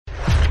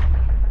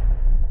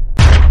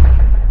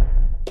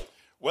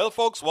Well,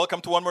 folks,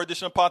 welcome to one more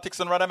edition of Politics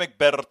and Random.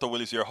 Egberto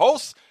Willis, your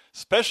host.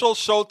 Special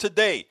show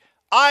today.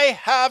 I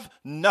have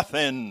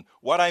nothing.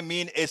 What I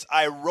mean is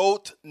I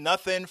wrote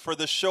nothing for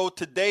the show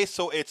today,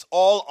 so it's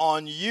all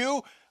on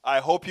you. I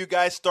hope you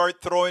guys start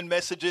throwing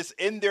messages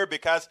in there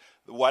because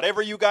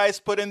whatever you guys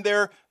put in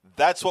there,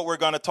 that's what we're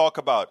going to talk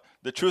about.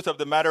 The truth of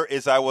the matter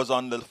is I was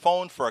on the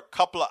phone for a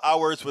couple of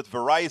hours with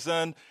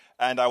Verizon,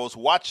 and I was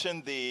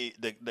watching the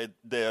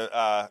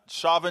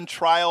Chauvin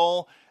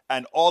trial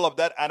and all of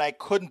that, and I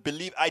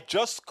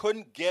just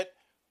couldn't get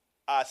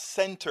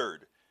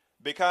centered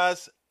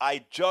because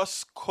I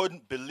just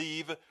couldn't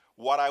believe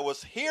what I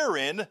was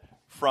hearing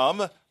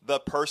from the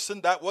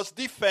person that was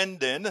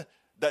defending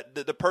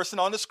the person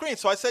on the screen.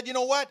 So I said, you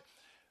know what?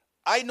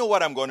 I know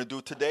what I'm going to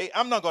do today.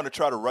 I'm not going to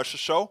try to rush the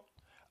show.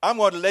 I'm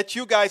going to let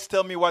you guys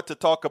tell me what to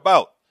talk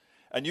about.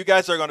 And you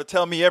guys are going to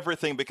tell me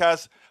everything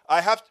because I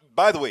have,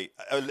 by the way,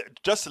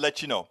 just to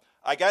let you know,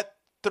 I got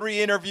 3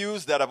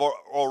 interviews that I've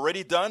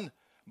already done,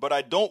 but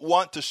I don't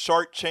want to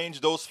shortchange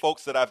those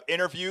folks that I've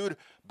interviewed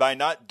by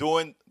not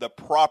doing the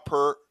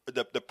proper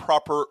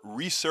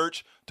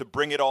research to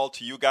bring it all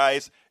to you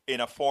guys in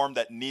a form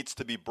that needs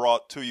to be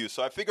brought to you.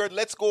 So I figured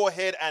let's go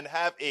ahead and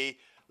have a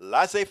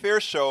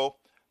laissez-faire show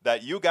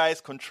that you guys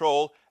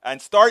control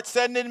and start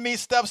sending me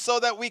stuff so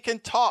that we can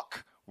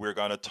talk. We're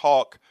going to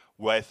talk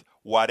with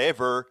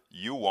whatever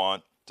you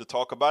want to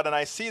talk about. And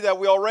I see that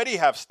we already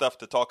have stuff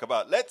to talk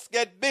about. Let's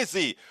get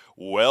busy.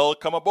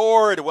 Welcome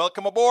aboard.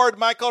 Welcome aboard.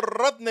 Michael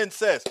Rudnin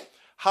says,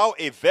 how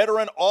a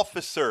veteran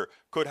officer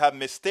could have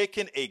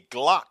mistaken a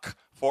Glock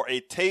for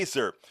a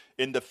taser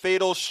in the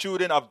fatal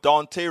shooting of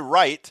Daunte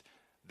Wright.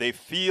 They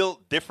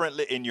feel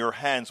differently in your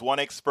hands. One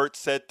expert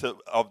said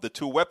of the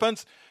 2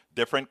 weapons,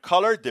 different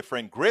color,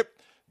 different grip,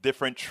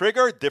 different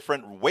trigger,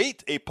 different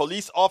weight. A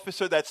police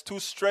officer that's too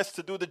stressed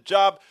to do the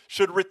job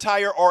should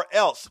retire or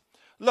else.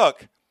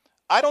 Look,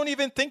 I don't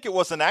even think it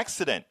was an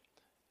accident.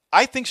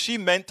 I think she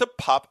meant to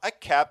pop a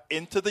cap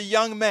into the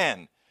young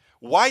man.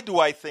 Why do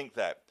I think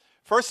that?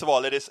 First of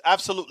all, it is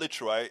absolutely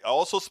true. I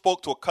also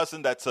spoke to a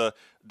cousin that's an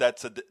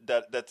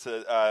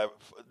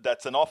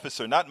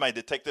officer, not my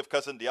detective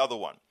cousin, the other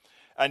one.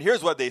 And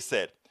here's what they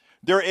said.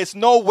 There is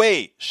no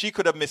way she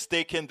could have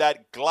mistaken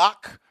that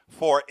Glock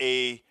for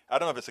I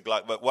don't know if it's a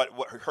Glock, but what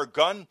her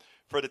gun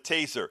for the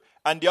taser.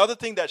 And the other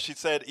thing that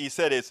he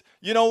said is,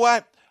 you know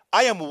what?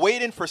 I am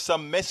waiting for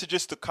some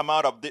messages to come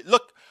out of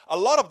look, a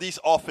lot of these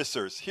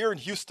officers here in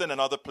Houston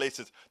and other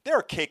places,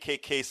 they're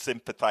KKK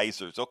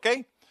sympathizers,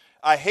 okay?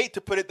 I hate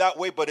to put it that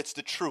way, but it's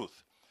the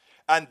truth.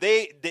 And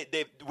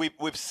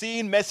we've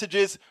seen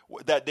messages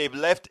that they've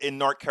left in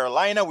North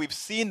Carolina. We've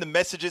seen the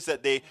messages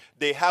that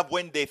they have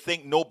when they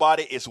think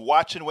nobody is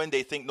watching, when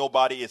they think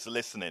nobody is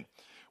listening.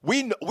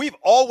 We've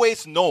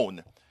always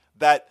known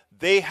that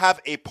they have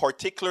a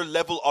particular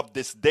level of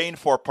disdain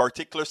for a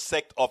particular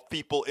sect of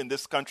people in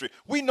this country.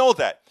 We know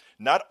that.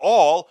 Not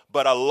all,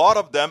 but a lot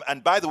of them.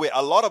 And by the way,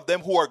 a lot of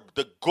them who are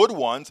the good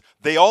ones,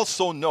 they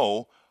also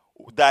know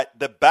that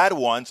the bad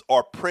ones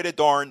are pretty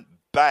darn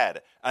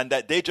bad and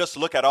that they just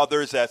look at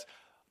others as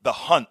the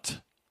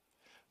hunt.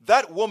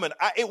 That woman,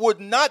 it would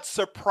not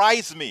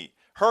surprise me,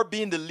 her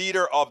being the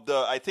leader of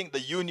I think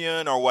the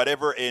union or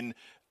whatever in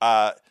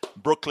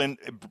Brooklyn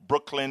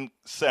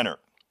Center.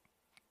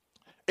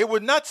 It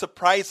would not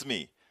surprise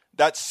me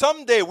that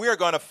someday we are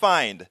going to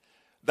find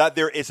that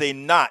there is a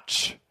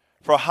notch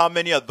for how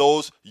many of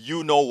those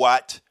you know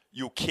what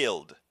you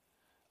killed.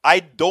 I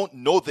don't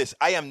know this.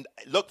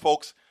 Look,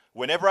 folks,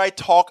 whenever I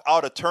talk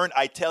out of turn,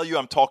 I tell you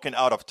I'm talking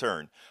out of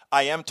turn.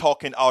 I am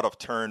talking out of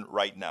turn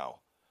right now.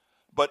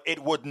 But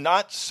it would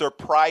not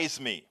surprise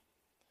me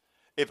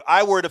if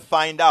I were to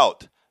find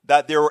out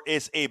that there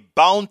is a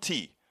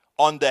bounty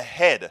on the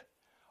head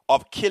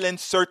of killing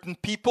certain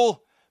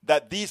people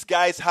that these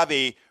guys have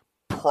a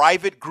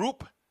private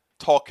group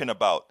talking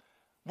about.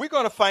 We're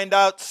going to find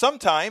out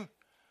sometime,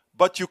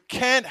 but you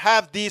can't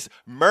have these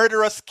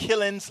murderous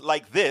killings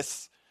like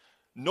this,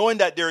 knowing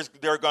that there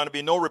are going to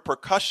be no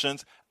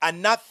repercussions,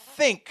 and not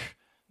think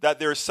that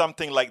there's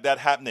something like that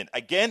happening.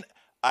 Again,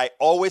 I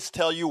always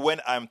tell you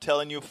when I'm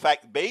telling you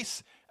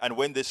fact-based and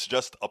when this is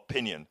just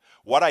opinion.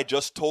 What I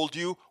just told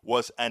you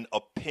was an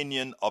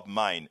opinion of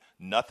mine.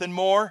 Nothing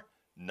more,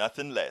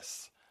 nothing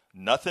less.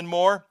 Nothing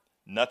more,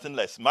 nothing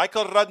less.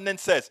 Michael Rudnin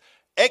says,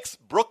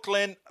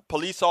 ex-Brooklyn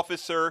police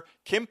officer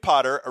Kim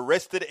Potter,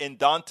 arrested in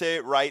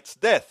Daunte Wright's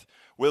death,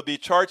 will be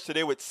charged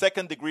today with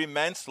second-degree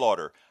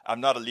manslaughter.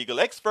 I'm not a legal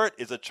expert.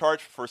 Is a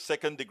charge for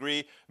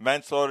second-degree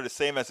manslaughter the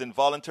same as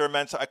involuntary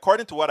manslaughter?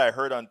 According to what I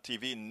heard on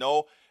TV,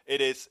 no.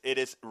 It's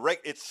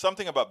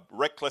something about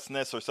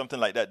recklessness or something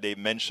like that they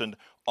mentioned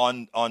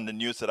on the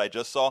news that I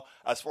just saw.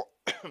 As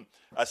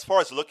far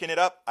as looking it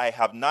up, I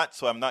have not,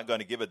 so I'm not going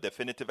to give a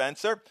definitive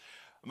answer.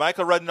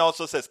 Michael Rudden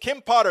also says,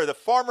 Kim Potter, the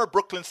former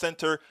Brooklyn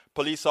Center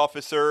police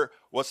officer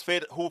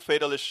who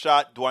fatally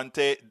shot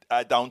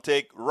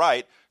Daunte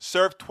Wright,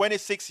 served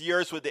 26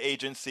 years with the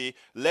agency,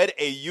 led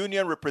a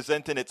union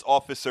representing its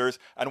officers,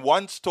 and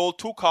once told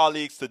 2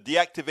 colleagues to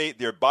deactivate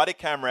their body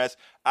cameras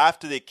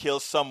after they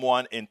killed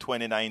someone in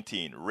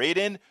 2019.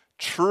 Rating,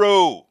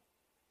 true.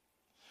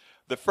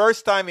 The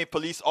first time a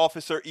police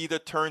officer either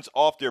turns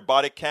off their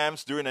body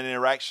cams during an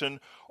interaction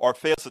or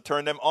fails to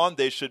turn them on,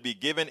 they should be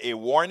given a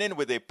warning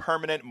with a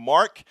permanent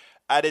mark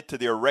added to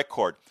their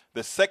record.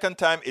 The second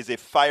time is a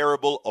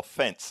fireable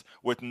offense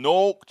with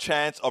no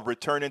chance of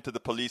returning to the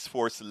police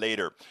force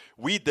later.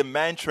 We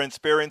demand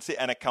transparency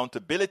and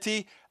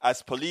accountability,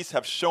 as police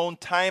have shown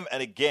time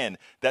and again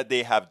that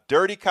they have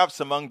dirty cops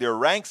among their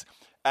ranks,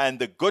 and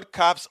the good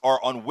cops are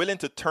unwilling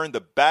to turn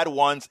the bad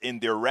ones in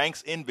their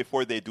ranks in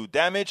before they do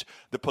damage.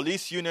 The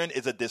police union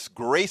is a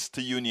disgrace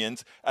to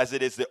unions, as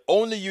it is the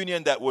only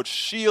union that would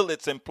shield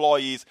its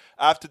employees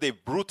after they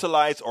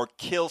brutalize or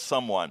kill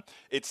someone.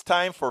 It's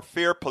time for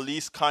fair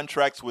police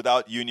contracts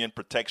without union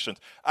protections.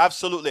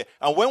 Absolutely.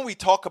 And when we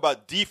talk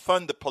about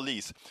defund the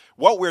police,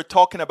 what we're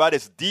talking about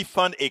is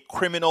defund a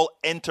criminal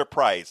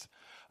enterprise.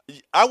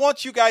 I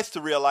want you guys to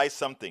realize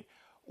something.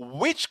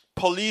 Which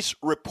police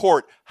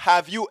report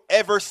have you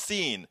ever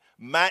seen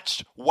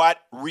match what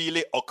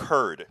really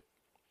occurred?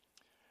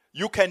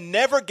 You can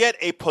never get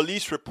a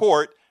police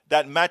report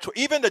that match.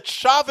 Even the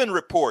Chauvin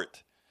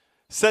report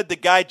said the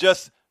guy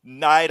just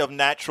died of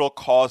natural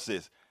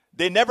causes.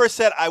 They never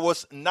said I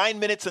was 9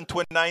 minutes and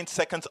 29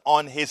 seconds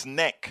on his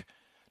neck.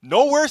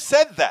 Nowhere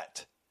said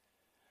that.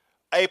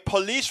 A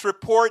police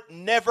report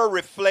never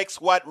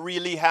reflects what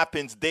really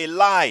happens. They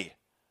lie.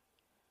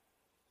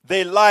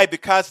 They lie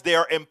because they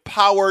are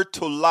empowered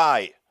to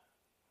lie.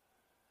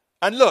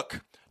 And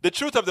look, the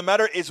truth of the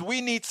matter is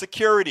we need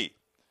security.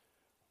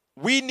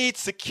 We need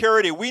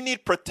security. We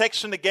need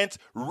protection against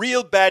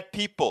real bad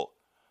people.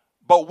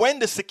 But when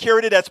the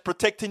security that's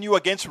protecting you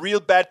against real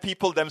bad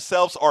people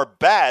themselves are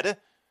bad,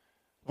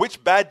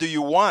 which bad do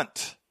you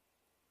want?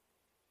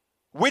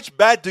 Which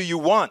bad do you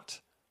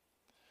want?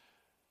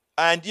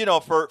 And, you know,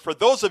 for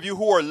those of you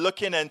who are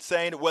looking and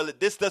saying, well,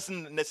 this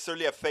doesn't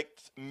necessarily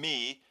affect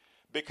me,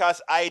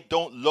 because I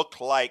don't look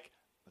like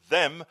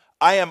them,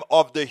 I am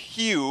of the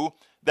hue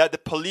that the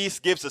police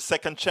gives a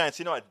second chance.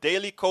 You know, at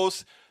Daily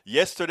Kos,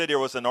 yesterday there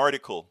was an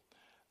article.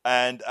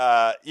 And,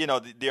 you know,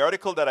 the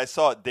article that I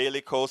saw at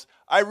Daily Kos,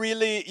 I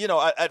really, you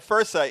know, at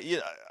first, I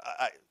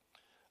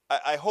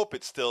hope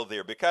it's still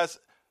there, because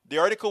the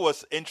article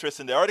was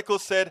interesting. The article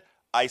said,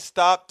 I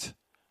stopped.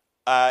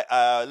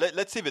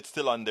 Let's see if it's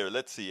still on there.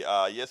 Let's see.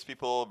 Yes,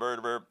 people,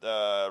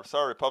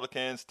 sorry,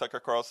 Republicans, Tucker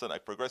Carlson, a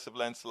progressive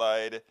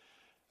landslide.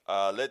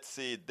 Let's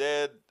see.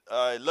 Dead.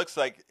 It looks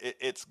like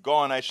it's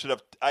gone. I should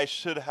have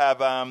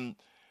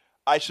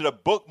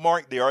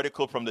bookmarked the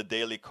article from the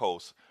Daily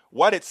Kos.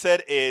 What it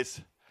said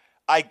is,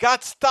 I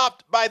got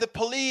stopped by the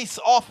police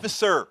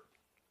officer.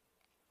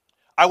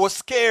 I was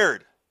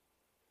scared,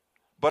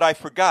 but I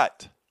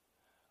forgot.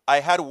 I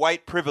had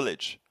white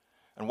privilege.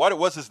 And what it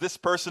was is this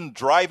person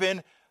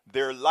driving,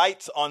 their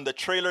lights on the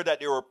trailer that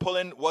they were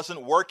pulling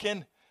wasn't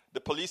working.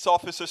 The police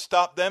officer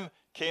stopped them,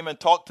 came and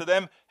talked to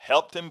them,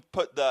 helped him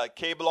put the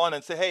cable on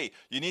and say, hey,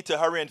 you need to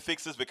hurry and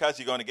fix this because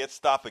you're going to get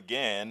stopped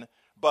again.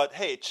 But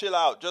hey, chill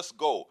out, just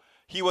go.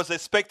 He was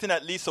expecting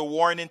at least a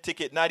warning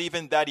ticket, not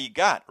even that he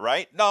got,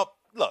 right? Now,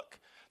 look,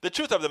 the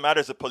truth of the matter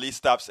is the police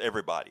stops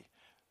everybody.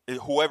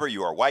 Whoever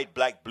you are, white,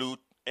 black, blue,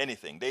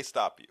 anything, they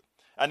stop you.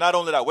 And not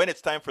only that, when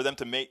it's time for them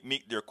to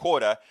meet their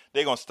quota,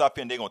 they're going to stop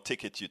you and they're going to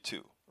ticket you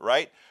too,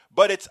 right?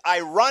 But it's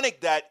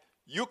ironic that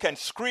you can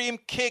scream,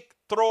 kick,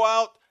 throw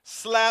out,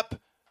 slap,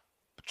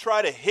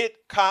 try to hit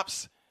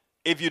cops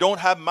if you don't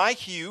have my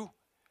hue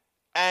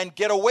and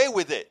get away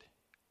with it.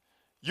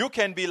 You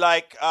can be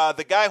like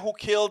the guy who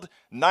killed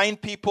 9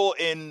 people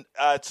in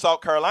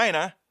South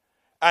Carolina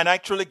and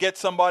actually get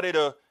somebody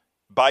to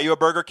buy you a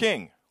Burger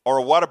King or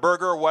a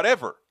Whataburger or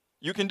whatever.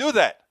 You can do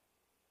that.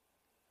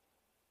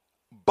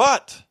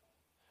 But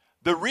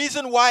the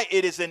reason why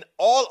it is in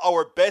all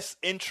our best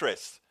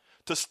interests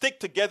to stick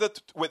together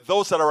with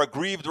those that are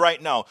aggrieved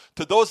right now,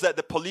 to those that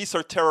the police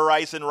are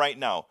terrorizing right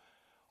now,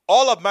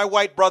 all of my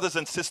white brothers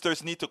and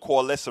sisters need to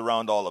coalesce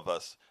around all of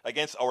us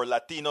against our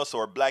Latinos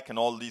or black and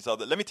all these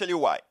other. Let me tell you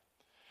why.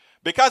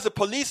 Because the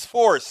police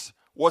force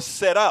was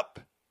set up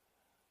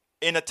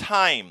in a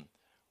time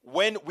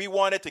when we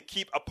wanted to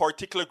keep a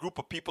particular group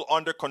of people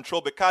under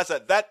control, because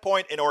at that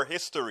point in our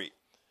history,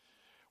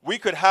 we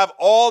could have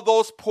all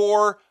those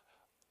poor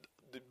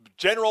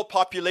general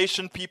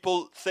population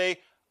people say,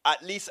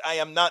 at least I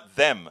am not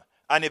them.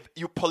 And if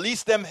you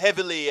police them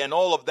heavily and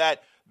all of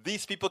that,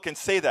 these people can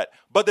say that.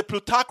 But the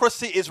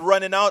plutocracy is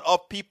running out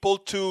of people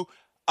to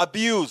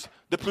abuse.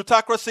 The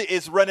plutocracy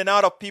is running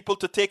out of people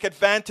to take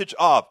advantage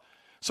of.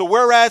 So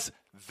whereas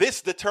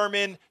this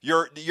determine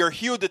your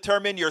hue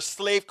determine your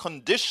slave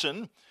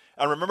condition,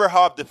 and remember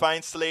how I've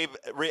defined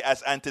slavery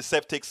as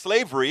antiseptic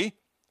slavery,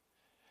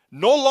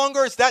 no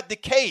longer is that the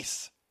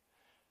case.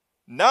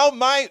 Now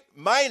my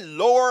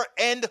lower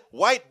end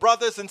white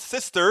brothers and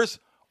sisters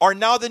are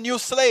now the new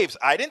slaves.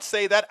 I didn't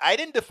say that. I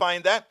didn't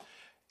define that.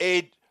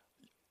 A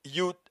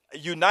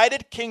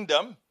United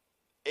Kingdom,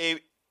 a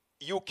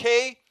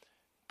UK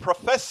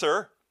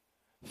professor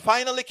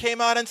finally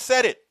came out and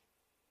said it.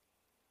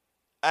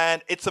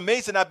 And it's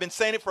amazing. I've been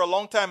saying it for a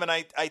long time, and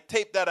I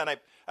taped that, and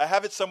I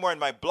have it somewhere in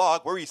my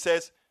blog where he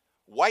says,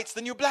 white's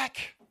the new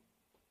black.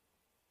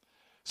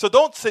 So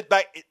don't sit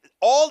back.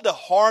 All the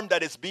harm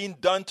that is being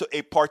done to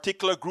a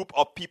particular group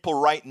of people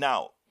right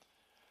now,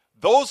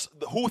 those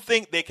who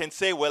think they can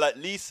say, well, at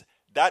least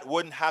that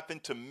wouldn't happen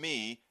to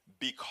me,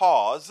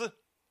 because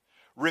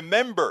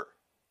remember,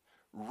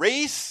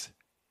 race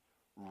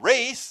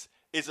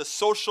is a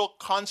social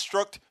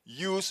construct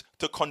used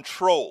to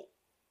control.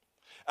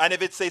 And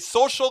if it's a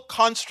social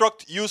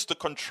construct used to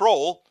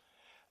control,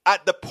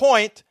 at the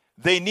point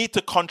they need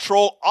to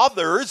control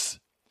others,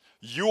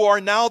 you are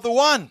now the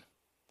one.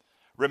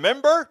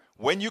 Remember,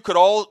 when you could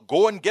all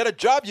go and get a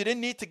job, you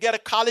didn't need to get a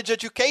college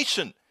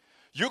education.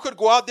 You could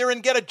go out there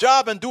and get a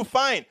job and do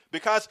fine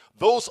because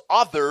those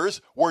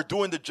others were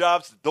doing the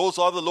jobs, those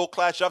other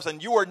low-class jobs,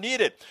 and you were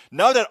needed.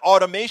 Now that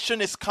automation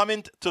is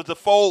coming to the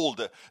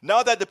fold,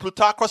 now that the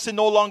plutocracy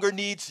no longer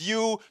needs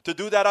you to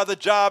do that other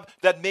job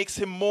that makes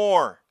him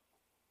more,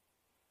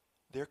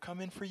 they're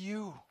coming for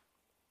you.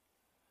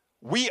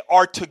 We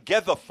are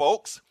together,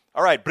 folks.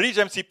 All right, Bridge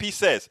MCP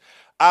says,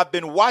 I've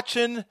been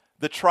watching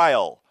the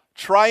trial,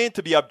 trying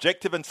to be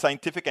objective and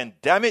scientific, and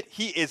damn it,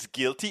 he is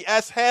guilty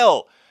as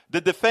hell. The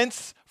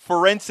defense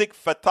forensic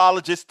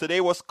pathologist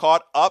today was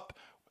caught up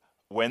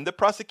when the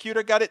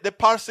prosecutor got it. The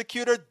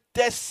prosecutor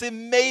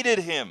decimated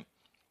him.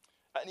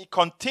 And he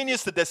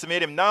continues to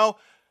decimate him. Now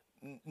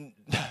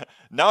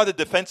the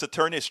defense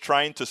attorney is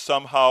trying to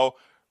somehow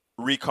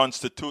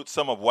reconstitute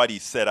some of what he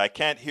said. I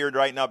can't hear it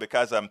right now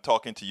because I'm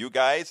talking to you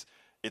guys.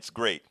 It's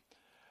great.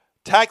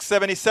 Tax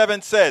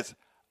 77 says,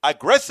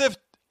 aggressive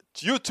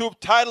YouTube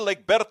title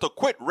Egberto,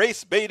 quit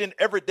race baiting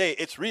every day.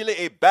 It's really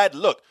a bad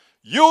look.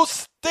 You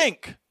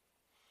stink.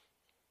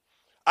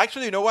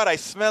 Actually, you know what? I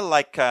smell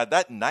like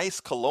that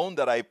nice cologne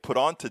that I put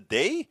on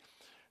today.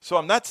 So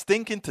I'm not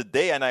stinking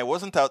today, and I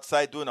wasn't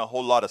outside doing a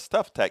whole lot of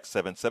stuff, Tax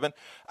 77.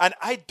 And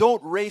I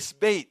don't race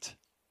bait.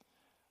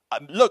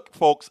 Look,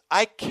 folks,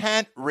 I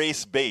can't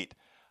race bait.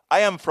 I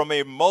am from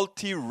a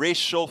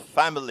multiracial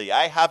family.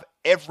 I have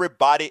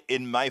everybody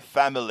in my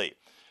family.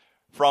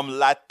 From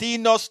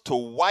Latinos to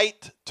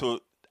white to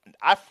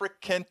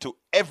African to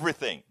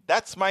everything.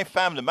 That's my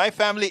family. My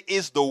family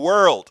is the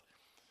world.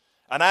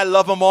 And I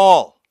love them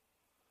all.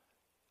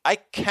 I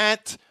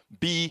can't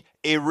be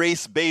a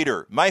race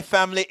baiter. My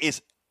family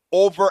is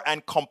over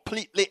and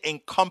completely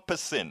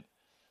encompassing.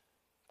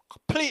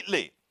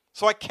 Completely.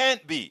 So I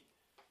can't be.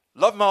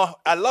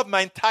 I love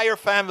my entire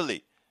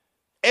family.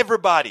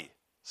 Everybody.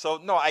 So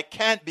no, I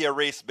can't be a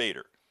race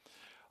baiter.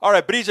 All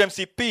right, Bridge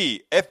MCP.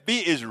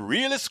 FB is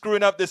really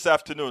screwing up this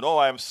afternoon. Oh,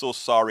 I am so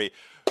sorry.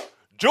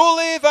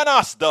 Julie Van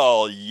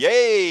Osdal.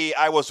 Yay.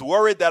 I was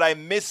worried that I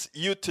missed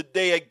you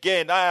today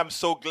again. I am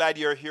so glad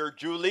you're here,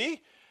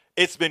 Julie.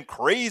 It's been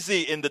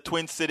crazy in the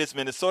Twin Cities,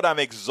 Minnesota. I'm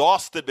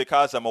exhausted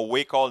because I'm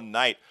awake all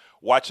night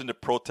watching the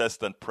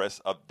protests and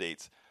press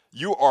updates.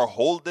 You are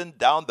holding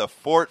down the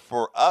fort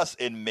for us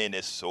in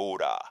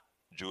Minnesota,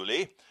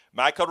 Julie.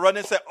 Michael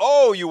Rudden said,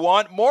 oh, you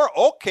want more?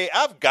 Okay,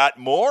 I've got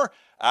more.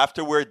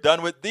 After we're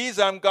done with these,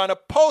 I'm going to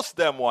post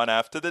them one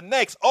after the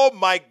next. Oh,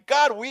 my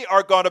God, we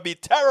are going to be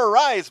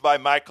terrorized by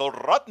Michael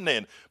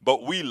Rudnin.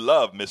 But we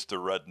love Mr.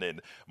 Rudnin.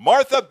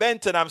 Martha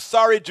Benton, I'm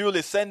sorry,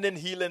 Julie, sending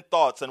healing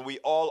thoughts, and we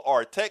all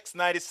are. Text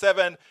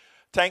 97,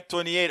 Tank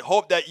 28,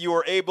 hope that you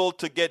are able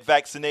to get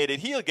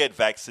vaccinated. He'll get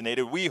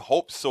vaccinated. We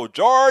hope so.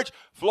 George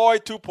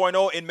Floyd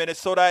 2.0 in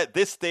Minnesota. At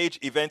this stage,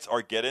 events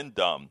are getting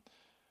dumb.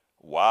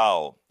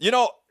 Wow. You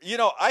know,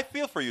 I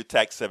feel for you,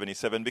 Tax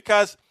 77,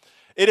 because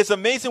it is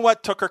amazing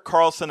what Tucker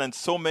Carlson and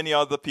so many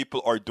other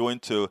people are doing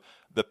to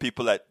the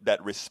people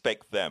that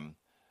respect them.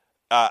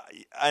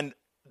 And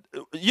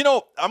you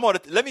know,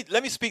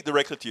 let me speak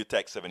directly to you,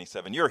 Tax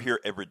 77. You're here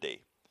every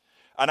day,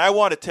 and I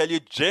want to tell you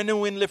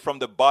genuinely from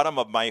the bottom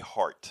of my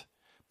heart,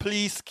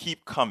 please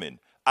keep coming.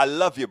 I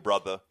love you,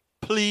 brother.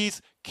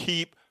 Please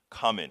keep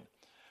coming,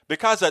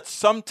 because at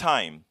some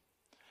time,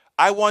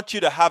 I want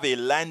you to have a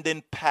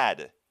landing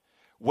pad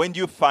when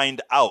you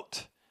find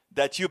out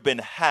that you've been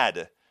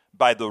had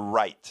by the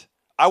right.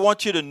 I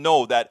want you to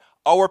know that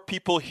our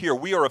people here,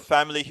 we are a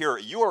family here.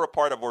 You are a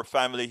part of our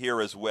family here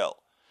as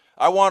well.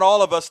 I want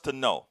all of us to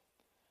know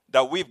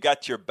that we've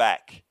got your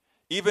back.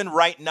 Even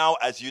right now,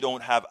 as you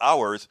don't have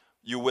ours,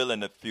 you will in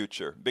the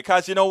future.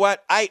 Because you know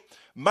what?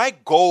 My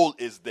goal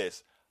is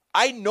this.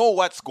 I know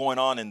what's going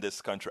on in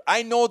this country.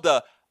 I know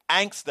the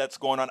angst that's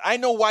going on. I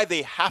know why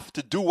they have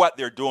to do what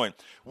they're doing.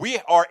 We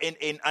are in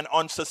an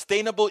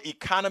unsustainable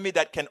economy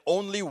that can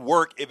only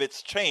work if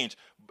it's changed.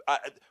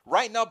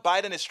 Right now,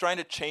 Biden is trying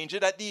to change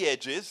it at the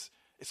edges.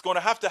 It's going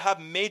to have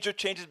major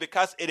changes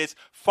because it is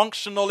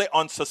functionally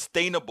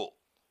unsustainable.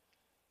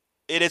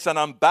 It is an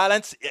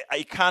unbalanced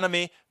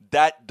economy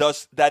that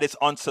is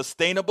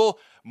unsustainable.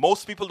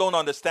 Most people don't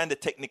understand the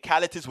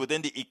technicalities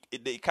within the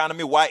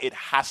economy, why it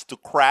has to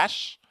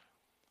crash.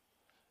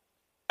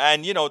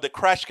 And, you know, the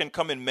crash can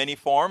come in many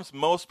forms.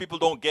 Most people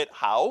don't get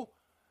how.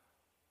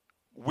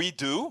 We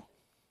do.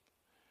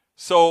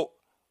 So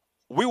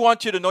we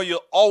want you to know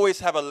you'll always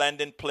have a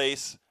landing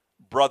place,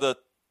 brother.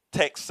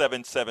 Text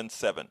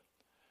 777.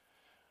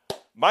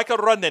 Michael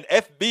Rudnin,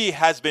 FB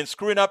has been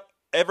screwing up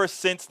ever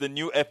since the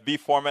new FB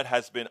format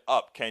has been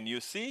up. Can you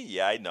see?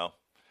 Yeah, I know.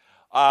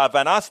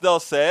 Van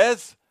Asdel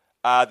says,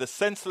 the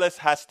senseless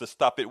has to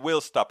stop. It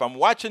will stop. I'm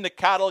watching the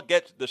cattle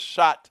get the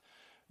shot.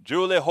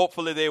 Julie,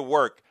 hopefully they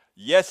work.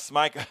 Yes,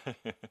 Mike.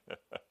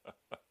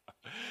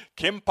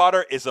 Kim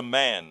Potter is a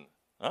man.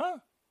 Huh?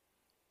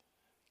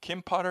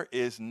 Kim Potter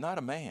is not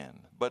a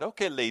man. But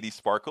okay, Lady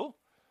Sparkle.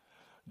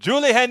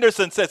 Julie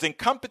Henderson says,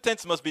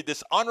 incompetence must be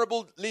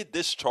dishonorably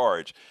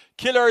discharged.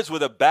 Killers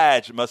with a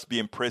badge must be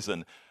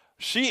imprisoned.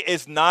 She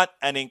is not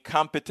an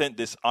incompetent,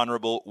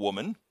 dishonorable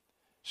woman.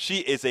 She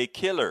is a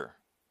killer.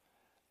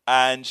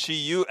 And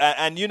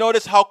you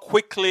notice how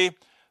quickly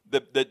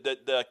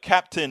the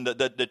captain,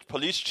 the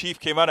police chief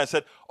came out and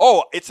said,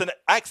 oh, it's an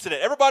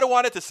accident. Everybody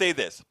wanted to say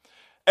this.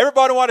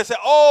 Everybody wanted to say,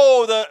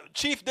 oh, the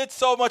chief did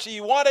so much.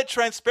 He wanted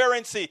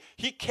transparency.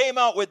 He came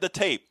out with the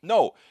tape.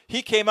 No,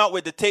 he came out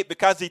with the tape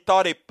because he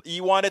thought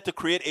he wanted to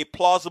create a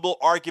plausible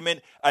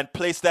argument and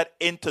place that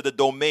into the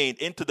domain,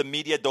 into the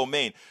media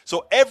domain.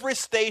 So every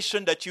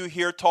station that you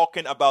hear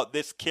talking about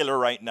this killer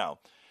right now,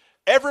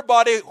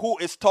 everybody who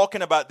is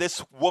talking about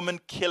this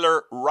woman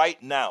killer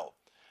right now,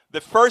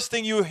 the first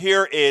thing you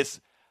hear is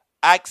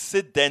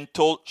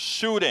accidental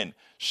shooting.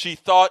 She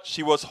thought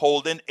she was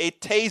holding a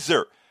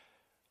taser.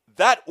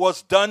 That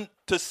was done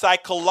to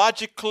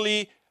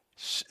psychologically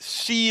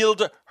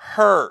shield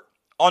her.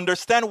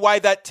 Understand why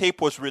that tape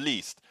was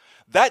released.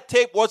 That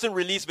tape wasn't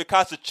released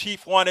because the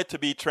chief wanted to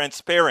be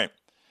transparent.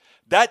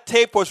 That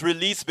tape was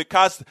released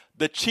because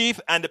the chief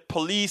and the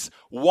police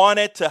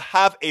wanted to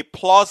have a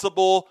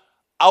plausible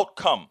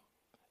outcome,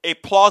 a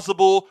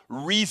plausible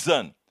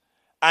reason.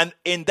 And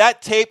in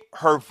that tape,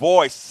 her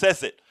voice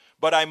says it.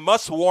 But I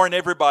must warn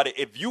everybody,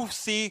 if you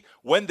see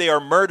when they are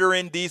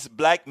murdering these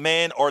black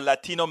men or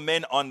Latino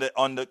men on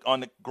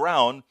the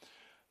ground,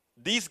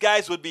 these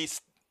guys would be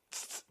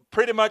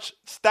pretty much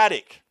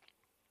static.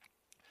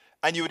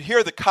 And you would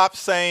hear the cops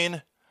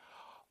saying,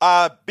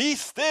 be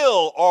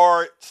still,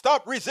 or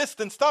stop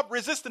resisting.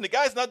 The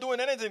guy's not doing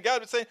anything. The guy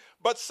would say,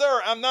 but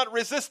sir, I'm not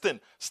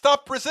resisting.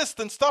 Stop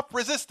resisting.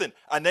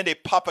 And then they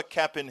pop a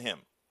cap in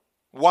him.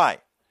 Why?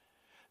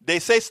 They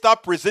say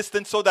stop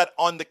resisting so that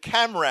on the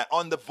camera,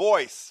 on the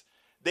voice,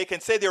 they can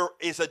say there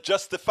is a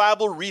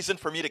justifiable reason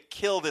for me to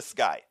kill this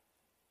guy.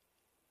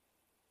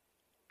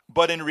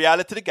 But in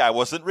reality, the guy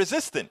wasn't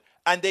resisting.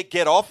 And they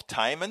get off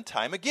time and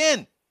time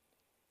again.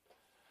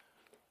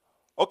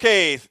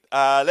 Okay,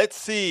 let's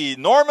see.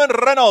 Norman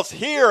Reynolds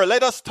here.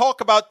 Let us talk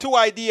about two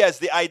ideas.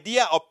 The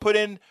idea of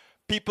putting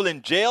people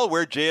in jail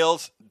where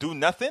jails do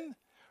nothing.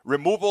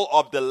 Removal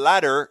of the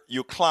ladder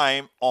you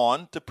climb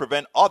on to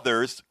prevent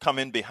others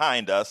coming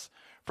behind us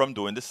from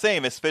doing the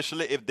same,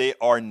 especially if they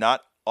are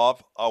not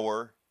of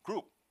our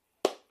group.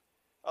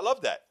 I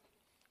love that.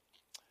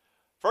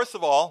 First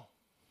of all,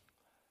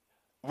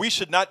 we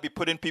should not be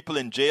putting people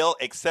in jail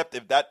except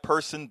if that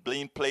person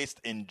being placed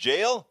in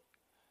jail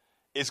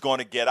is going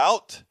to get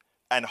out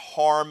and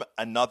harm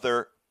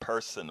another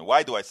person.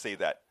 Why do I say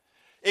that?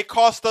 It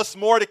costs us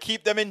more to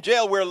keep them in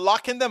jail. We're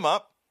locking them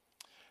up.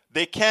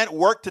 They can't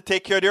work to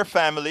take care of their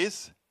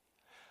families.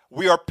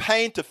 We are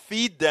paying to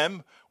feed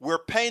them.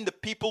 We're paying the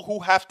people who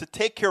have to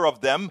take care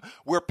of them.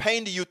 We're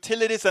paying the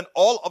utilities and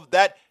all of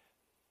that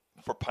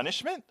for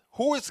punishment.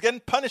 Who is getting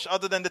punished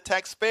other than the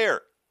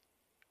taxpayer?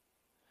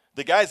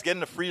 The guy's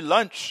getting a free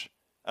lunch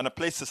and a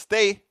place to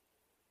stay.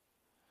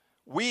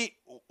 What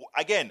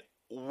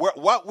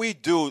we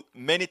do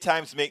many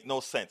times make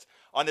no sense.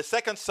 On the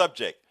second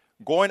subject,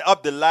 going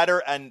up the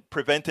ladder and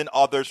preventing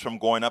others from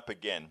going up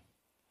again.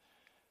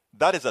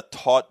 That is a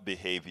taught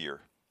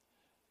behavior.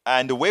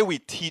 And the way we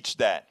teach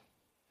that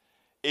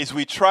is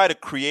we try to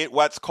create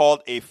what's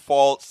called a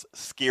false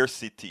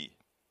scarcity,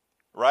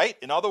 right?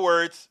 In other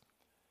words,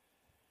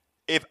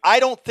 if I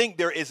don't think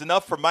there is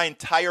enough for my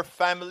entire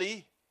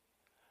family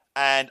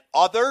and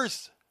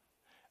others,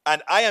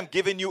 and I am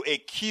giving you a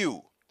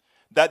cue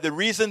that the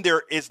reason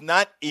there is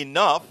not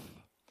enough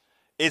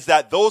is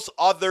that those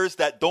others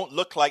that don't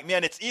look like me,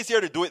 and it's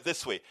easier to do it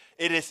this way.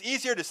 It is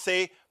easier to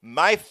say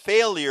my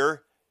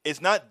failure is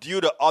not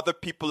due to other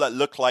people that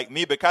look like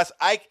me, because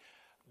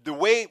the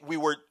way we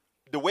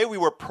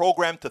were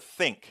programmed to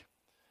think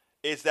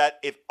is that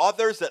if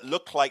others that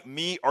look like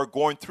me are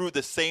going through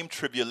the same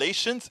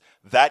tribulations,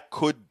 that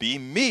could be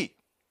me.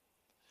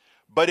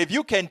 But if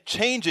you can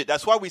change it,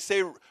 that's why we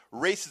say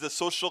race is a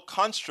social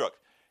construct.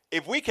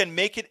 If we can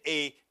make it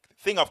a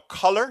thing of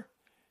color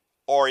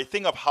or a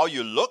thing of how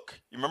you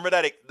look, you remember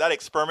that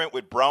experiment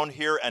with brown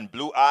hair and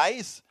blue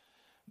eyes?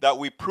 That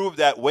we prove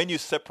that when you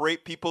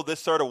separate people this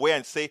sort of way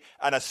and say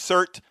and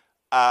assert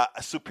a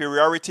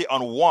superiority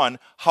on one,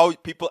 how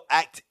people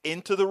act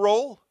into the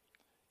role,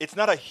 it's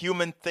not a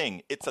human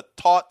thing. It's a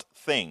taught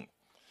thing.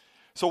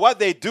 So what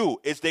they do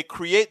is they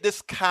create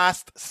this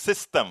caste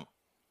system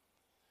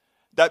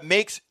that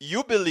makes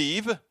you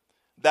believe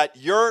that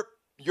your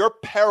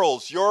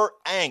perils, your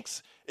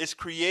angst is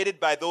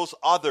created by those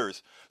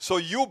others. So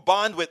you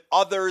bond with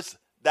others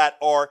that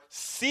are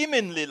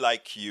seemingly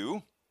like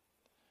you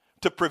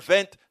to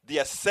prevent the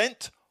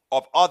ascent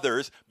of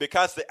others,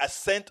 because the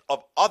ascent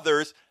of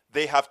others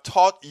they have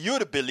taught you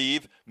to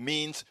believe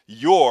means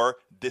your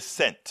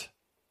descent.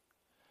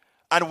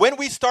 And when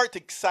we start to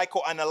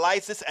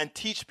psychoanalyze this and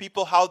teach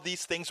people how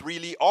these things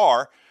really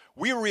are,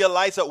 we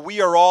realize that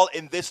we are all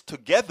in this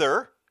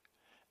together.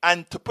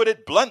 And to put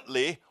it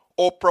bluntly,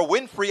 Oprah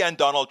Winfrey and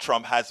Donald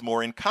Trump has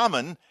more in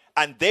common,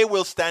 and they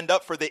will stand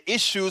up for the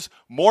issues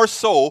more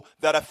so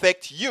that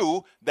affect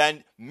you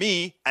than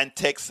me and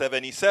Tech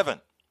 77.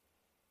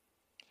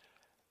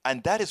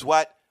 And that is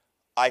what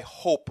I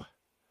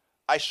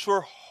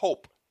sure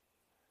hope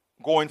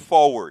going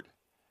forward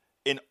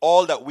in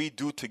all that we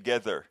do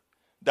together,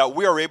 that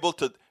we are able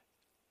to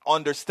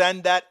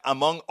understand that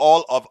among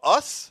all of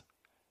us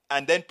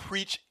and then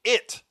preach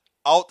it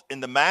out in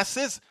the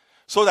masses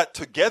so that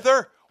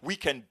together we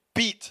can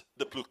beat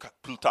the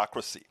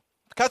plutocracy.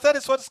 Because that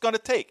is what it's going to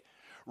take.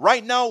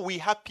 Right now we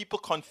have people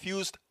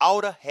confused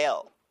out of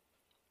hell.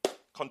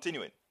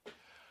 Continuing.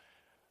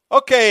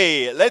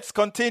 Okay, let's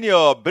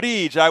continue.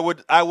 Bridge, I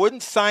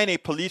wouldn't sign a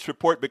police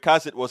report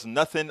because it was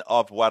nothing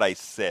of what I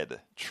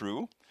said.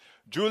 True.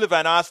 Julie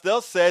Van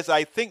Asdel says,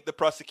 I think the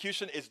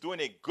prosecution is doing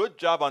a good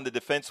job on the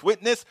defense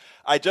witness.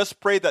 I just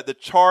pray that the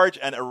charge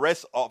and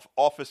arrest of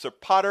Officer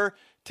Potter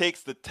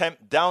takes the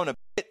temp down a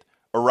bit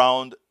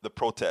around the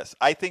protest.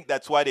 I think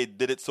that's why they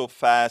did it so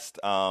fast,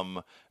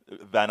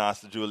 Van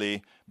Asdel,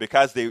 Julie,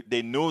 because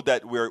they knew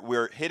that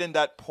we're hitting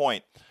that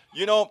point.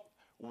 You know,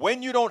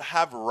 when you don't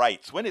have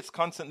rights, when it's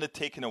constantly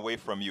taken away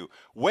from you,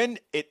 when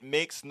it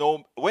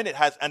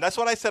has, and that's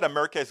what I said,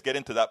 America is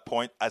getting to that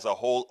point as a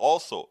whole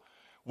also.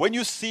 When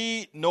you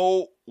see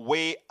no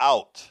way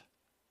out,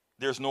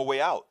 there's no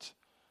way out.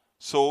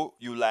 So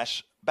you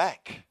lash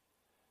back.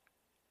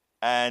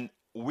 And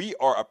we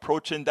are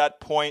approaching that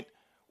point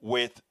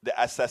with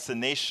the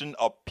assassination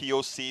of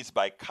POCs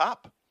by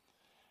cop.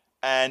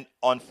 And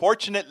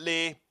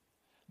unfortunately,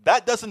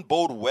 that doesn't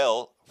bode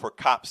well for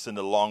cops in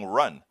the long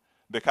run,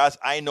 because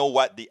I know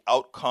what the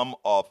outcome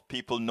of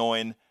people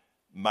knowing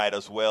might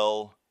as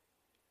well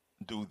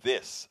do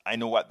this. I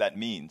know what that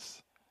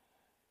means.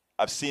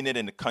 I've seen it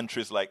in the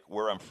countries like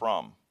where I'm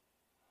from.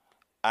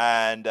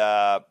 And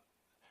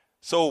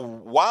so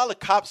while the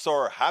cops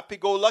are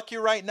happy-go-lucky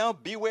right now,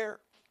 beware.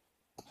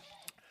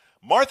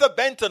 Martha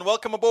Benton,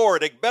 welcome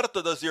aboard.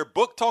 Egberto, does your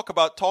book talk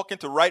about talking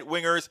to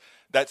right-wingers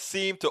that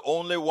seem to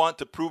only want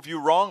to prove you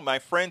wrong? My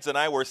friends and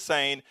I were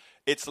saying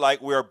it's like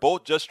we're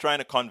both just trying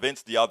to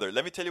convince the other.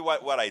 Let me tell you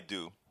what I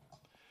do.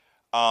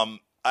 I'm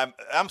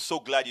so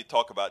glad you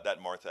talk about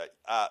that, Martha.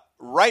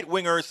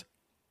 Right-wingers,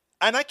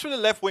 and actually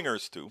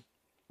left-wingers too,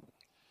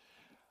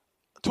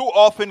 too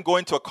often go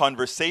into a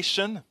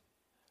conversation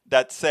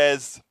that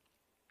says,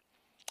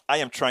 I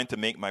am trying to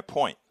make my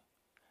point.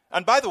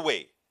 And by the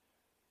way,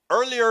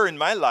 earlier in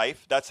my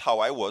life, that's how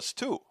I was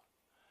too.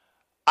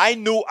 I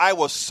knew I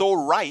was so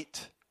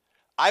right.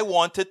 I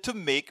wanted to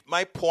make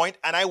my point,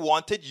 and I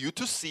wanted you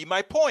to see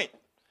my point.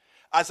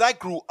 As I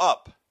grew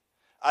up,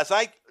 as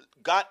I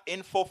got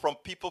info from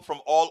people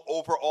from all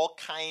over, all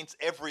kinds,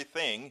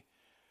 everything,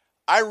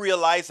 I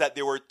realized that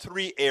there were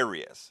three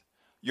areas.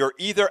 You're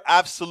either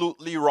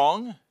absolutely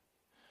wrong,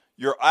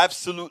 you're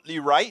absolutely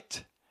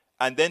right,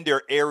 and then there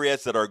are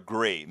areas that are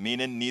gray,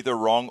 meaning neither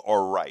wrong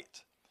or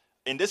right.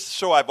 In this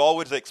show, I've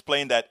always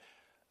explained that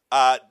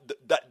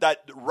that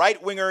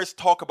right-wingers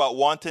talk about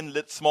wanting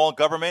small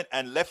government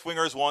and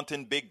left-wingers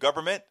wanting big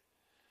government.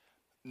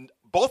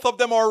 Both of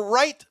them are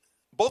right.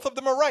 Both of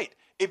them are right.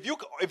 If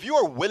you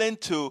are willing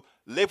to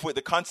live with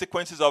the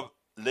consequences of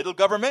little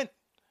government,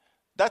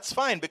 that's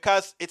fine,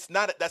 because that's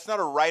not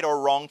a right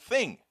or wrong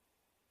thing.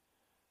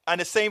 And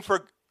the same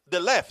for the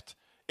left.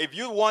 If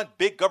you want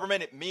big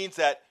government, it means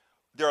that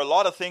there are a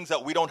lot of things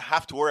that we don't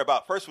have to worry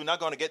about. First, we're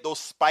not going to get those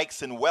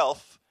spikes in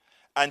wealth.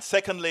 And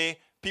secondly,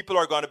 people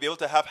are going to be able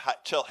to have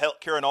health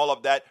care and all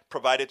of that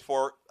provided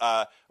for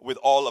with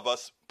all of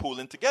us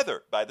pooling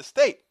together by the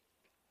state.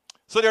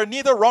 So they're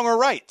neither wrong or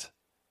right.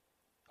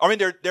 I mean,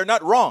 they're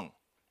not wrong.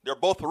 They're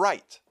both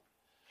right.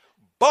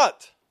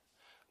 But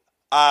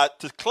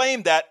to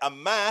claim that a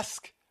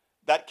mask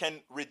that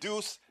can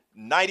reduce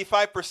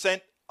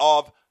 95%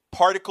 of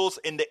particles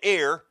in the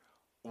air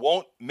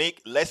won't make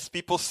less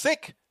people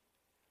sick.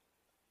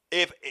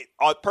 If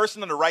a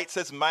person on the right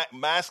says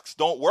masks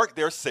don't work,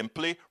 they're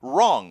simply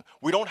wrong.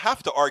 We don't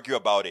have to argue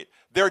about it.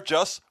 They're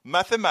just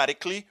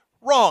mathematically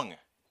wrong.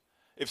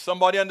 If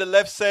somebody on the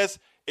left says,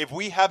 if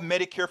we have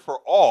Medicare for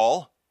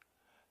all,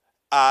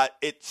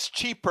 it's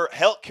cheaper,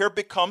 healthcare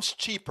becomes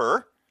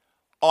cheaper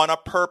on a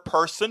per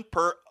person,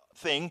 per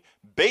thing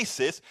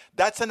basis,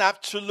 that's an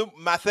absolute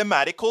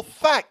mathematical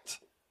fact.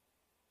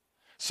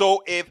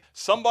 So if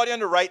somebody on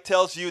the right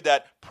tells you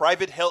that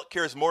private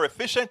healthcare is more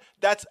efficient,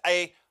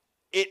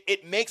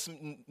 it makes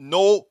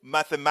no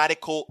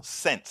mathematical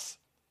sense.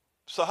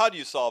 So how do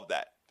you solve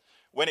that?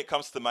 When it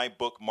comes to my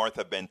book,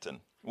 Martha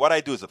Benton, what I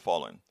do is the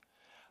following.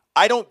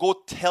 I don't go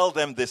tell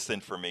them this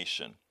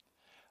information.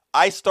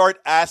 I start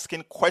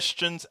asking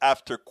questions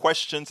after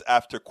questions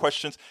after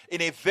questions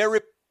in a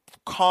very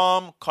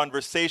calm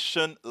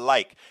conversation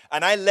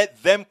and I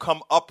let them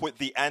come up with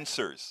the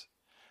answers.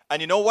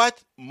 And you know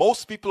what?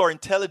 Most people are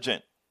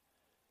intelligent.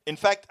 In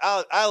fact,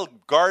 I'll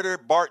garner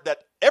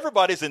that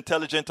Everybody's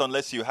intelligent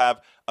unless you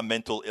have a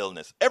mental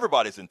illness.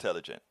 Everybody's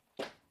intelligent.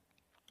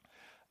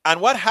 And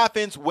what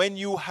happens when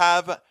you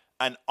have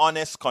an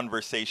honest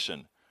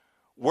conversation?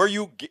 Where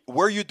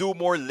you do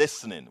more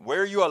listening,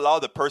 where you allow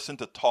the person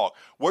to talk,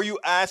 where you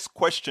ask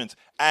questions,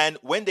 and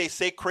when they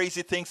say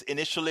crazy things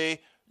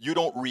initially, you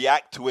don't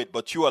react to it,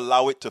 but you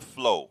allow it to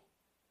flow.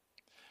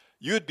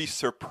 You'd be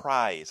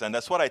surprised, and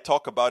that's what I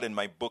talk about in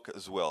my book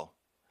as well.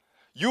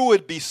 You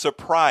would be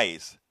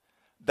surprised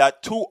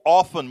that too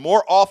often,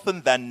 more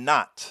often than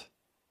not,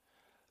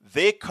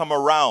 they come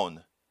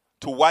around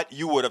to what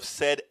you would have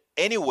said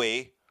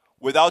anyway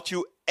without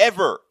you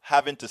ever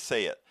having to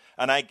say it.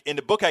 And in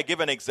the book, I give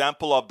an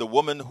example of the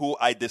woman who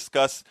I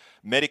discuss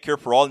Medicare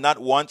for All, not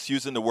once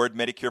using the word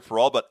Medicare for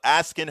All, but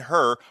asking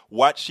her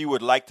what she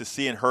would like to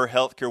see in her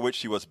health care, which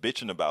she was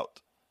bitching about.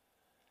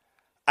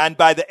 And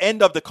by the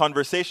end of the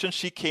conversation,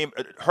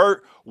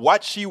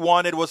 what she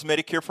wanted was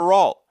Medicare for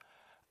All.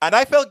 And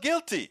I felt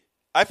guilty.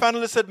 I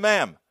finally said,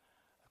 ma'am,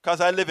 because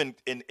I live in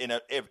an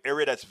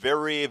area that's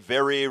very,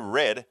 very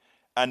red.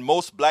 And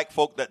most black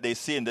folk that they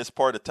see in this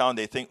part of town,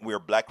 they think we're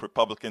black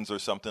Republicans or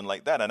something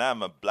like that. And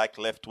I'm a black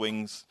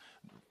left-wings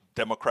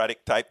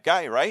Democratic type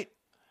guy, right?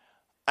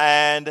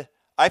 And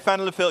I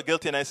finally felt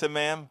guilty and I said,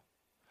 ma'am,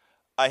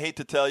 I hate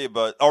to tell you,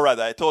 but all right,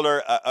 I told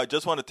her, I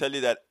just want to tell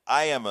you that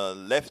I am a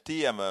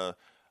lefty, I'm a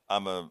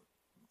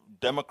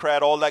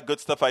Democrat, all that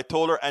good stuff. I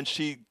told her, and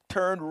she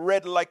turned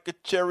red like a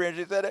cherry and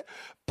she said,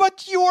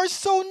 but you are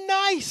so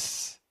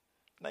nice.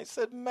 And I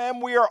said,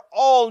 ma'am, we are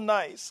all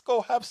nice.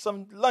 Go have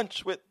some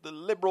lunch with the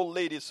liberal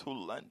ladies who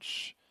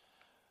lunch.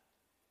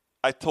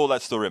 I told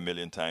that story a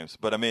million times.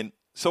 But I mean,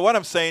 so what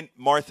I'm saying,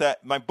 Martha,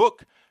 my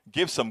book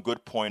gives some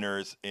good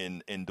pointers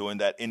in doing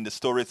that, in the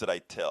stories that I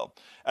tell.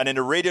 And in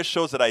the radio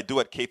shows that I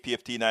do at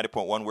KPFT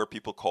 90.1 where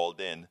people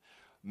called in,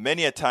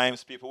 many a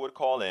times people would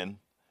call in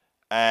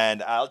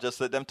and I'll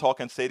just let them talk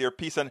and say their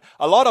piece. And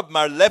a lot of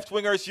my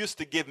left-wingers used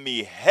to give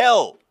me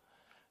hell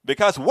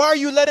because why are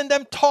you letting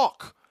them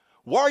talk?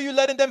 Why are you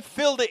letting them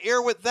fill the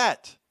air with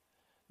that?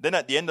 Then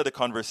at the end of the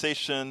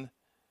conversation,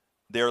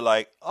 they're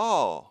like,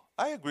 oh,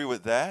 I agree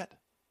with that.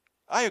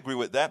 I agree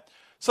with that.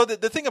 So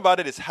the thing about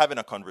it is having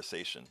a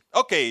conversation.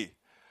 Okay,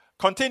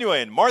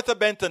 continuing. Martha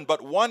Benton,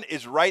 but one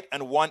is right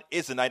and one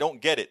isn't. I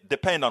don't get it.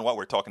 Depend on what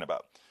we're talking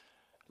about.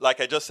 Like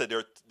I just said,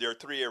 there are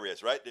three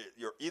areas, right?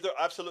 You're either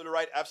absolutely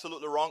right,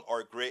 absolutely wrong,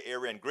 or gray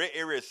area. And gray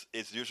area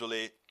is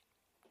usually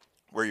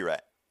where you're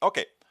at.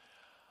 Okay.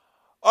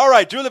 All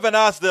right, Julie Van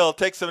Asdale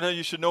takes some.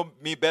 You should know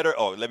me better.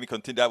 Oh, let me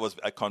continue. That was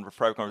a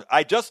private conversation.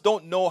 I just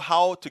don't know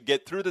how to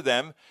get through to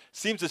them.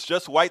 Seems it's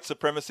just white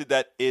supremacy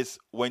that is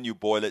when you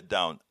boil it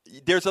down.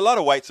 There's a lot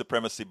of white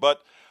supremacy,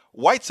 but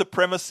white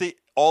supremacy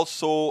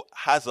also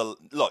has a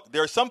look.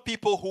 There are some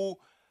people who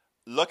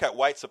look at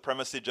white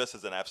supremacy just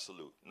as an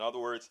absolute. In other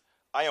words,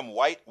 I am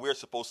white. We're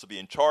supposed to be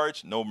in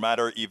charge. No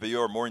matter if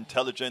you're more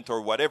intelligent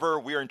or whatever,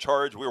 we're in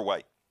charge. We're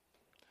white.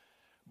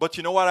 But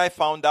you know what I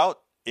found out?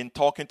 In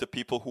talking to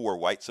people who are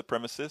white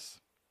supremacists,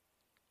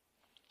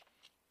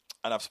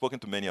 and I've spoken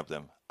to many of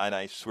them, and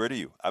I swear to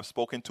you, I've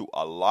spoken to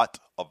a lot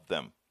of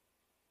them.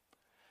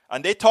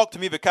 And they talk to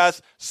me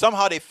because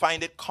somehow they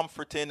find it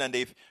comforting, and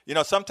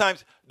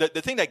sometimes the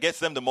thing that gets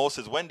them the most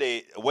is when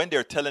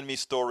they're telling me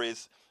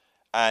stories,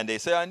 and they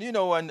say, and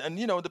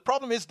the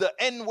problem is the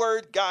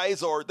N-word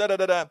guys or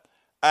da-da-da-da.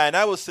 And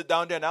I will sit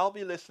down there and I'll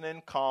be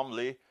listening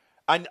calmly.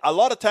 And a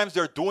lot of times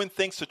they're doing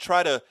things to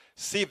try to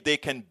see if they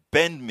can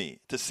bend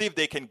me, to see if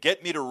they can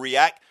get me to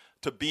react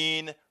to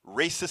being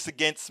racist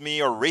against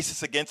me or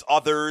racist against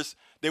others.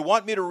 They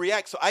want me to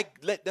react, so I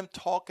let them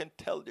talk and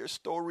tell their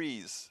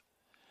stories.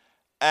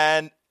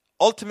 And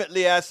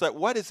ultimately ask, like,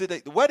 what is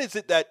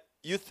it that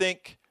you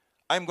think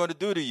I'm going to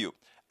do to you?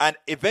 And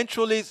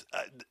eventually,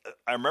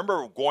 I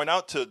remember going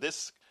out to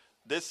this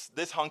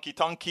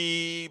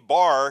honky-tonky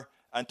bar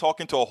and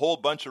talking to a whole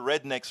bunch of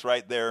rednecks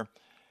right there.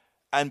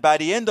 And by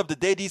the end of the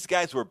day, these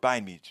guys were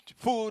buying me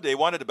food. They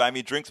wanted to buy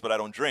me drinks, but I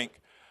don't drink.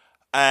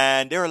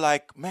 And they were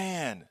like,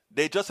 man,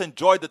 they just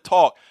enjoyed the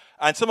talk.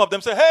 And some of them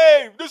say,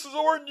 hey, this is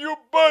our new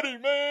buddy,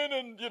 man,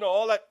 and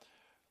all that.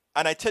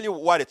 And I tell you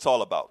what it's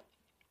all about.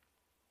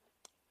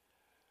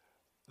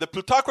 The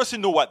plutocracy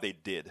knew what they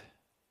did.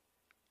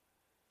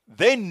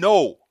 They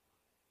know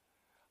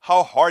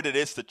how hard it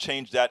is to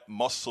change that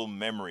muscle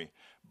memory.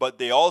 But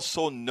they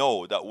also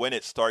know that when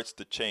it starts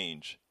to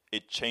change,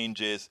 it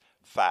changes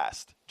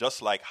fast.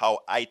 Just like how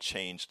I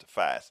changed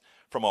fast.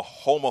 From a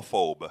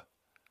homophobe,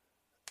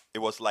 it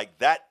was like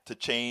that to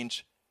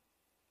change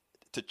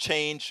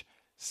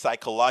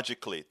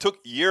psychologically. It took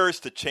years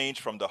to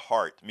change from the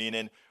heart,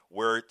 meaning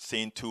where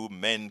seeing two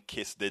men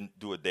kiss didn't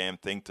do a damn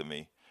thing to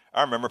me.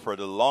 I remember for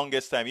the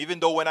longest time, even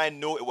though when I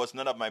knew it was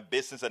none of my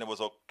business and it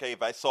was okay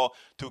if I saw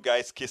two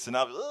guys kissing,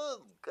 I was,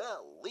 oh,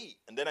 golly.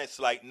 And then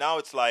now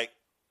it's like,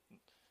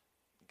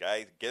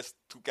 guess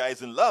two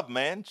guys in love,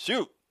 man.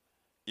 Shoot.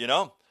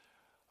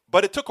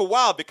 But it took a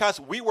while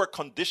because we were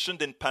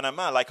conditioned in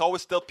Panama. Like I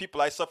always tell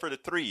people, I suffer the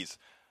threes.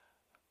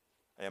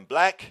 I am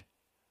black,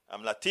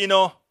 I'm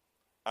Latino,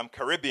 I'm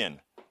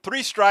Caribbean.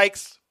 3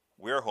 strikes,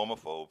 we're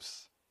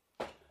homophobes.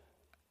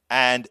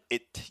 And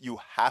you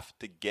have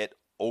to get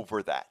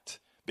over that,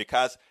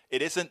 because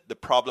it isn't the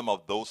problem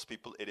of those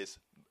people. It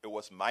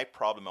was my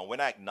problem. And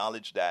when I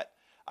acknowledged that,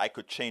 I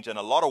could change. And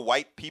a lot of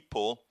white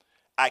people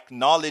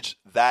acknowledge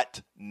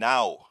that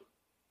now.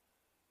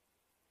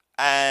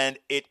 And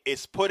it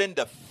is putting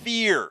the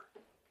fear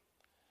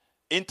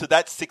into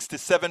that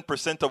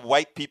 67% of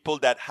white people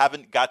that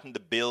haven't gotten the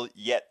bill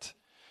yet.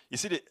 You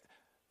see,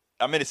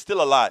 it's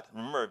still a lot.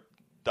 Remember,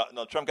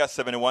 Donald Trump got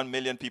 71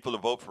 million people to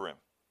vote for him.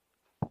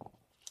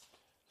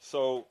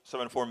 So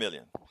 74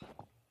 million.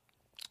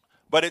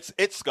 But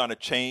it's going to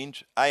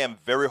change. I am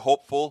very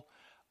hopeful.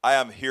 I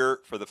am here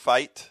for the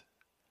fight.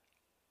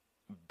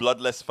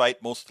 Bloodless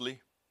fight,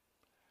 mostly.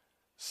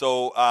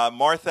 So,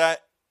 Martha,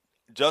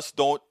 just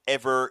don't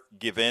ever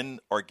give in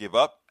or give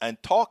up,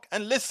 and talk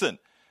and listen.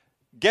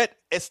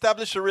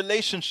 Establish a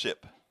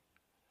relationship.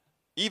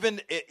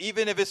 Even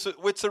if it's a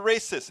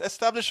racist,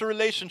 establish a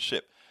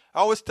relationship. I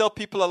always tell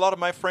people a lot of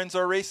my friends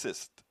are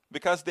racist,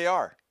 because they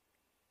are.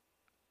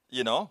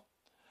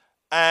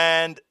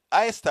 And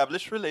I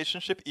establish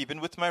relationship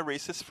even with my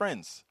racist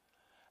friends.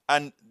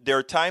 And there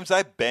are times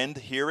I bend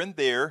here and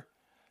there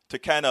to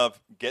kind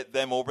of get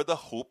them over the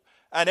hoop.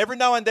 And every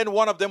now and then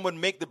one of them would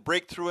make the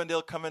breakthrough, and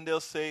they'll come and they'll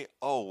say,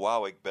 "Oh,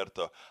 wow,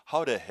 Egberto,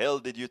 how the hell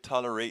did you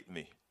tolerate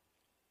me?"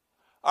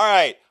 All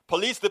right,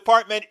 police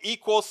department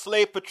equals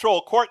slave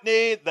patrol.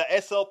 Courtney, the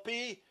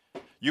SLP,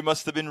 you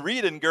must have been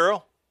reading,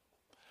 girl.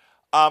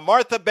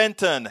 Martha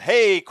Benton,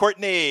 hey,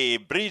 Courtney,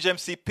 Bridge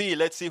MCP,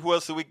 let's see who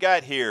else we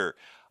got here.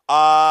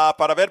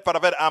 Para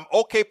ver, I'm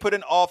okay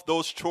putting off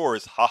those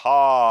chores.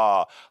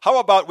 Haha. How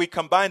about we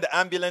combine the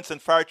ambulance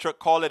and fire truck,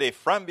 call it a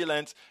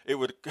frambulance? It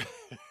would...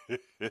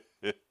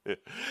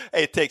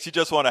 Hey, Tex, you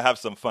just want to have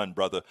some fun,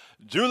 brother.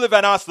 Julie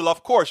Van Ostel,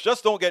 of course,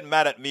 just don't get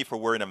mad at me for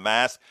wearing a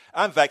mask.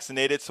 I'm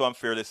vaccinated, so I'm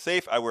fairly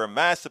safe. I wear a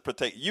mask to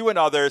protect you and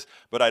others,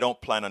 but I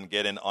don't plan on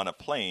getting on a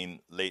plane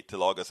late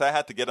till August. I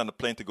had to get on a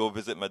plane to go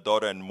visit my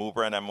daughter and move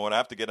her, and I'm going to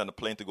have to get on a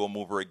plane to go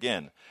move her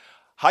again.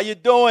 How you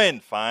doing?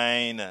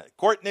 Fine.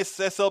 Courtney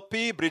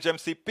SLP, Bridge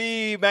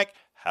MCP, Mac,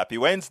 happy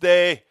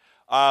Wednesday.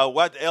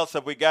 What else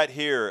have we got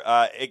here?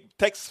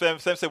 Text Sam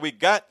said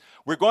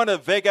we're going to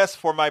Vegas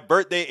for my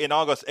birthday in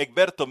August.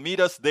 Egberto, meet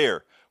us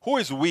there. Who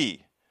is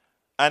we?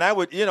 And I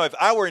would, if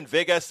I were in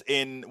Vegas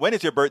when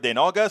is your birthday, in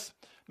August?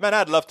 Man,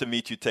 I'd love to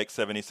meet you, Text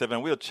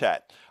 77. We'll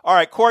chat. All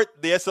right,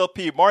 Court, the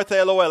SLP.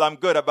 Martha LOL, I'm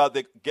good about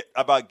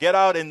get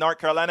out in North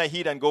Carolina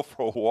heat and go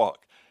for a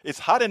walk. It's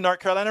hot in North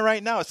Carolina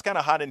right now. It's kind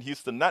of hot in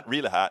Houston, not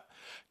really hot.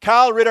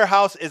 Kyle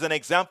Ritterhouse is an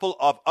example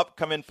of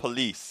upcoming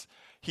police.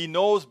 He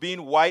knows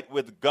being white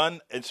with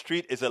gun and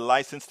street is a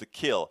license to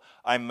kill.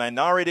 I'm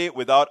minority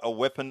without a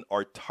weapon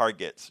or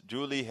targets.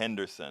 Julie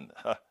Henderson.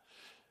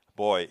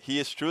 Boy, he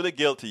is truly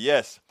guilty,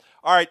 yes.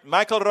 All right,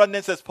 Michael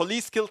Rodden says,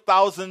 police kill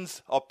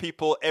thousands of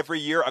people every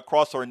year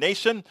across our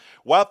nation.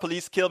 While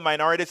police kill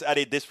minorities at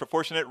a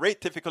disproportionate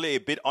rate, typically a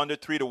bit under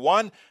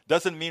 3-1,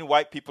 doesn't mean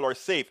white people are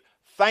safe.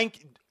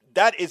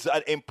 That is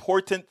an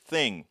important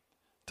thing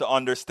to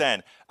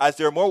understand. As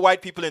there are more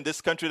white people in this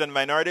country than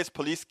minorities,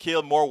 police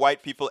kill more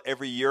white people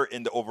every year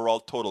in the overall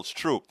total. It's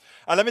true.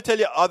 And let me tell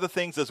you other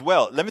things as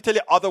well. Let me tell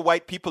you other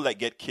white people that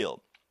get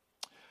killed.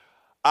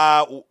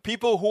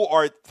 People who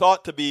are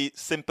thought to be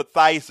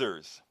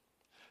sympathizers.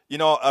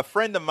 A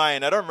friend of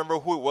mine, I don't remember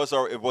who it was,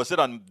 or was it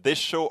on this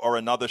show or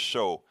another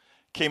show,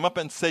 came up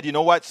and said, you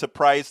know what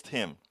surprised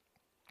him?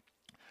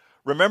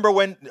 Remember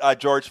when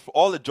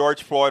all the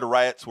George Floyd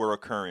riots were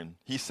occurring?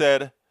 He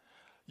said,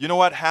 you know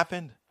what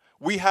happened?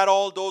 We had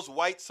all those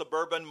white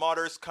suburban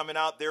mothers coming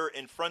out there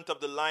in front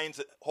of the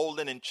lines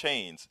holding in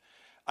chains.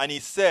 And he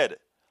said,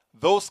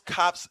 those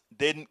cops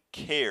didn't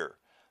care.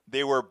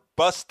 They were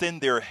busting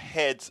their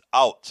heads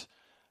out.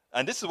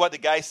 And this is what the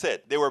guy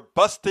said. They were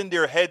busting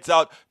their heads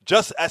out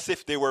just as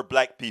if they were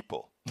black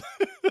people.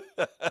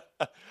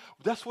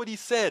 That's what he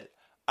said.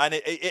 And,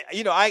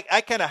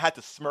 I kind of had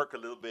to smirk a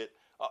little bit.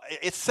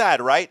 It's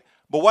sad, right?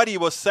 But what he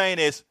was saying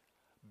is,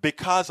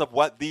 because of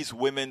what these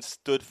women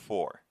stood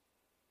for,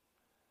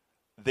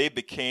 they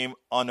became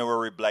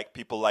honorary black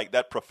people, like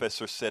that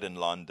professor said in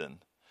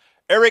London.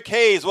 Eric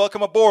Hayes,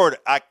 welcome aboard.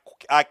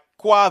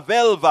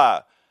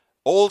 Aquavelva,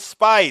 Old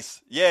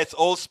Spice. Yeah, it's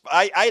Old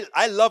Spice.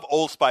 I love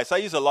Old Spice. I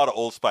use a lot of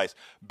Old Spice.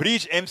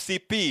 Bridge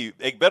MCP,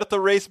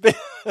 Egberto Race.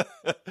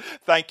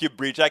 Thank you,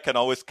 Bridge. I can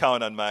always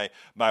count on my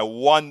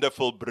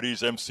wonderful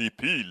Bridge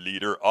MCP,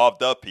 leader of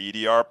the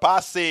PDR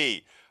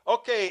posse.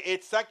 Okay,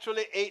 it's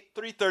actually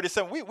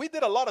 3:37. We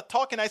did a lot of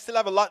talking. I still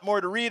have a lot more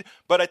to read,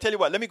 but I tell you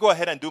what, let me go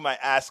ahead and do my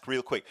ask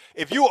real quick.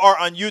 If you are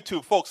on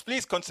YouTube, folks,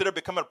 please consider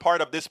becoming a part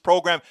of this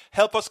program.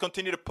 Help us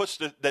continue to push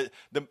the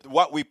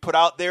what we put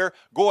out there.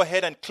 Go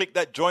ahead and click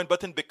that join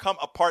button. Become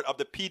a part of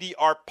the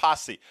PDR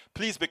posse.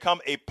 Please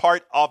become a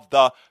part of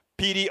the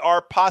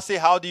PDR posse.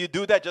 How do you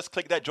do that? Just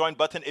click that join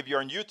button if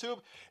you're on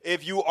YouTube.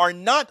 If you are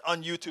not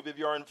on YouTube, if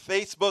you're on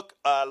Facebook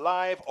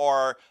Live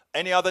or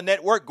any other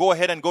network, go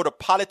ahead and go to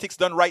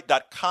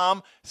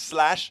politicsdoneright.com/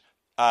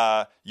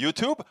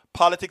 YouTube,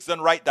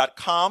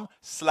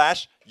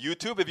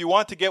 politicsdoneright.com/YouTube. If you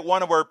want to get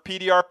one of our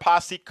PDR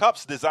Posse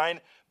cups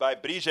designed by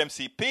Bridge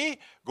MCP,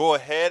 go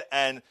ahead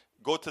and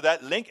go to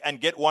that link and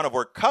get one of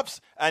our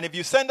cups. And if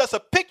you send us a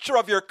picture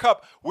of your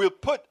cup, we'll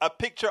put a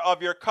picture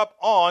of your cup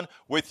on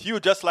with you,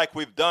 just like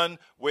we've done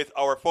with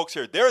our folks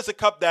here. There is a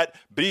cup that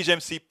Bridge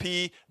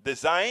MCP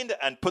designed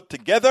and put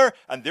together,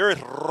 and there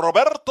is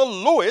Roberto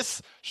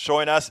Lewis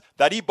showing us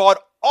that he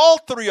bought all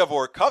three of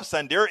our cups,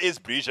 and there is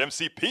Bridge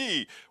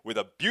MCP with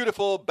a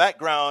beautiful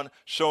background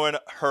showing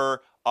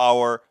her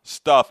our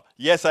stuff.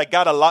 Yes, I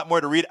got a lot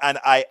more to read, and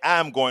I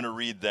am going to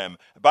read them.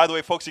 By the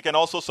way, folks, you can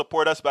also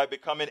support us by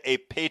becoming a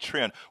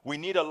Patreon. We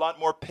need a lot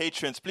more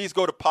patrons. Please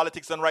go to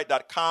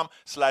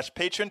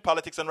politicsdoneright.com/Patreon,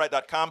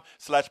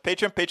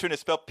 politicsdoneright.com/Patreon. Patreon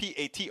is spelled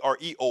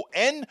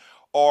Patreon,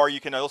 or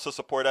you can also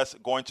support us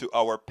going to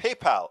our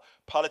PayPal,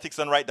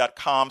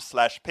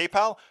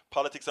 politicsdoneright.com/PayPal,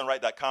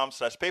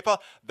 politicsdoneright.com/PayPal.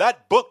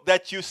 That book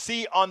that you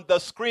see on the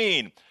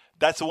screen,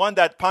 that's the one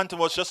that Panton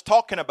was just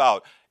talking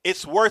about.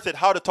 It's worth it.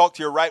 How to talk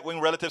to your right-wing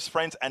relatives,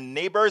 friends, and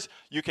neighbors.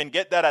 You can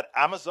get that at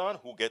Amazon,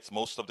 who gets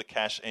most of the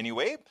cash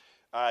anyway.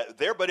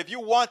 There, but if you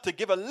want to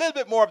give a little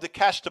bit more of the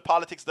cash to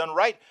Politics Done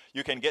Right,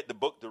 you can get the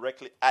book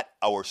directly at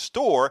our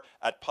store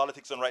at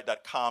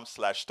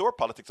politicsdoneright.com/store,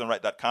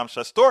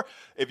 politicsdoneright.com/store.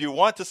 If you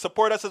want to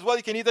support us as well,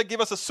 you can either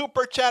give us a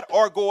super chat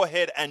or go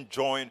ahead and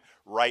join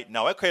right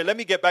now. Okay, let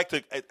me get back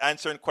to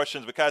answering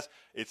questions because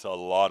it's a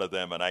lot of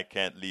them and I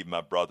can't leave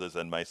my brothers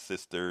and my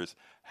sisters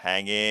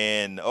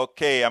hanging.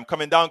 Okay, I'm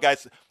coming down,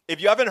 guys.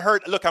 If you haven't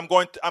heard, look, I'm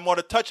going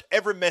to touch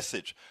every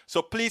message.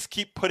 So please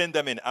keep putting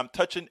them in. I'm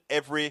touching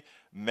every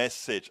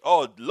message.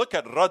 Oh, look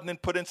at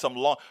Rodnan put in some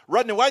long.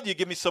 Rodnan, why do you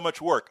give me so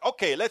much work?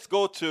 Okay, let's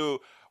go to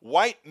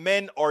white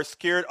men are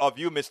scared of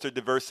you, Mr.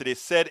 Diversity,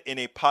 said in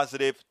a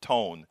positive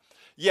tone.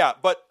 Yeah,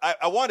 but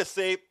I want to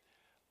say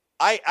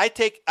I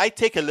take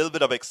a little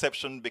bit of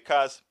exception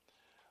because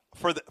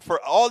for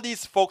all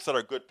these folks that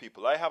are good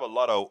people, I have a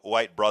lot of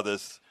white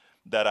brothers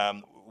that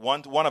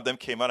one of them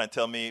came out and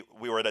tell me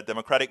we were at a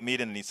Democratic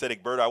meeting and he said,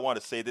 Egberto, I want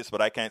to say this,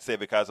 but I can't say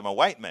it because I'm a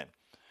white man.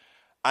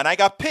 And I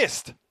got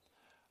pissed.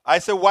 I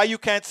said, why you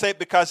can't say it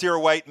because you're a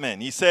white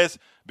man? He says,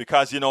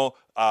 because,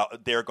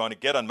 they're going to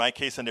get on my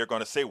case and they're going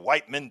to say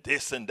white men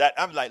this and that.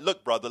 I'm like,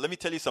 look, brother, let me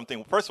tell you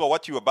something. First of all,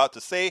 what you're about to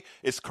say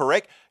is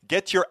correct.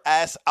 Get your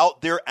ass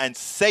out there and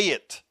say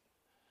it.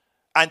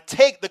 And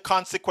take the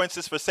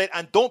consequences for saying it.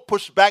 And don't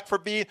push back for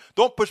being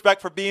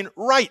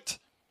right.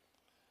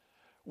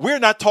 We're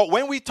not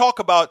when we talk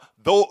about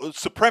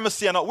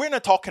supremacy and all, we're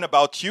not talking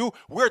about you.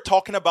 We're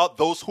talking about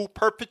those who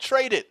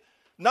perpetrate it.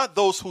 Not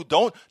those who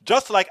don't.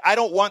 Just like I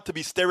don't want to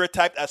be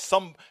stereotyped as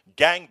some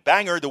gang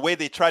banger the way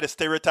they try to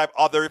stereotype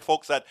other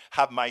folks that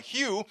have my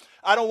hue.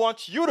 I don't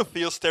want you to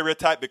feel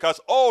stereotyped because,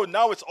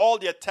 now it's all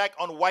the attack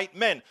on white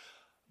men.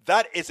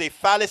 That is a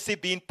fallacy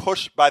being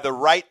pushed by the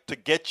right to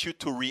get you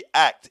to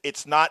react.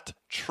 It's not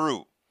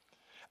true.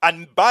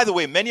 And by the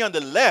way, many on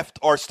the left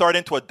are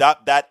starting to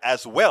adopt that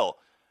as well.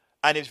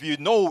 And if you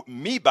know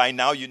me by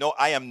now, you know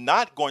I am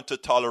not going to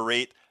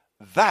tolerate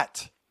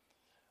that.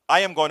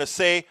 I am going to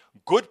say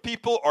good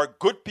people are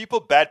good people,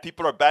 bad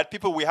people are bad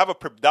people. We have a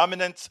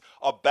predominance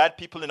of bad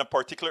people in a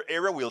particular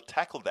area. We'll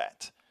tackle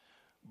that.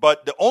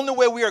 But the only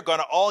way we are going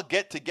to all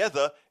get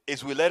together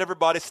is we let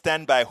everybody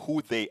stand by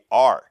who they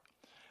are.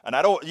 And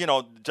I don't,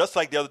 just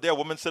like the other day, a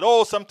woman said,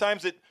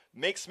 sometimes it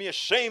makes me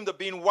ashamed of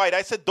being white.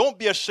 I said, don't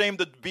be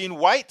ashamed of being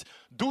white.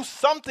 Do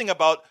something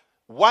about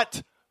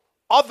what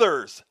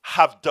others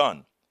have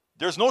done.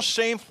 There's no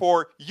shame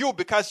for you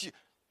because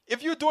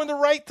if you're doing the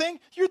right thing,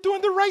 you're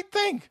doing the right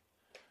thing.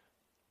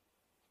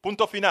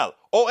 Punto final.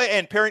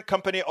 OAN, parent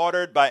company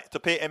ordered to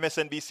pay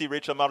MSNBC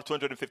Rachel Maddow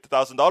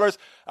 $250,000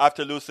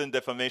 after losing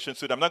defamation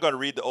suit. I'm not going to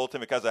read the whole thing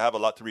because I have a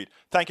lot to read.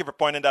 Thank you for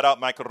pointing that out,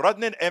 Michael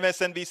Rudnin.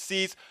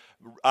 MSNBC's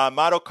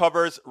Maddow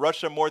covers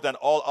Russia more than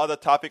all other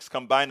topics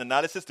combined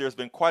analysis. There's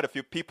been quite a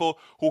few people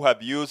who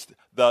have used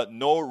the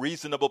no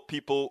reasonable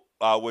people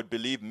would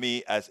believe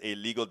me as a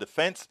legal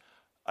defense.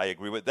 I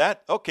agree with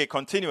that. Okay,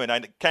 continuing.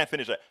 I can't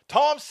finish that.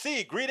 Tom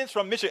C., greetings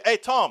from Michigan. Hey,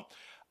 Tom,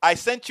 I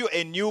sent you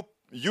a new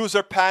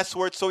user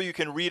password so you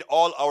can read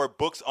all our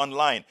books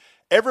online.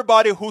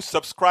 Everybody who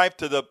subscribed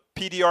to the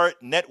PDR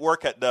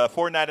network at the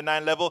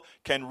 $4.99 level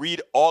can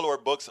read all our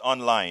books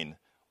online.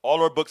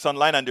 All our books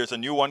online, and there's a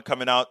new one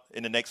coming out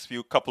in the next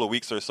couple of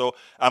weeks or so.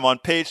 I'm on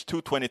page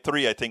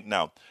 223, I think,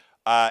 now.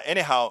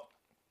 Anyhow,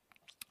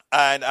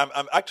 and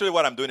I'm actually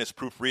what I'm doing is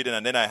proofreading,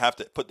 and then I have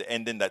to put the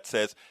ending that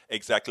says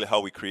exactly how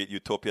we create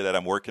utopia that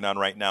I'm working on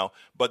right now.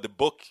 But the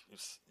book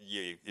is,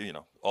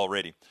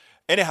 already.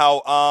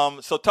 Anyhow,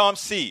 so Tom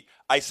C.,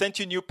 I sent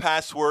you new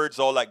passwords,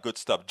 all that good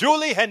stuff.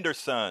 Julie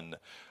Henderson.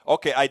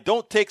 Okay, I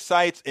don't take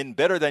sides in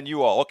better than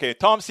you all. Okay,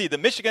 Tom C., the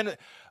Michigan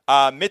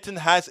mitten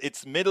has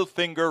its middle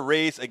finger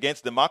raised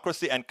against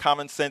democracy and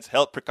common sense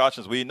health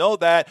precautions. We know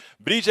that.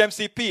 Bridge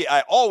MCP,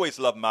 I always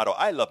love Maddow.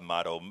 I love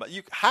Maddow.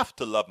 You have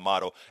to love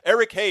Maddow.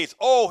 Eric Hayes,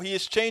 he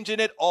is changing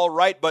it, all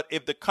right, but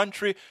if the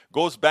country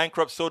goes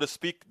bankrupt, so to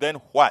speak, then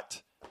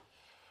what?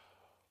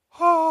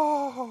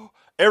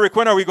 Eric,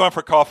 when are we going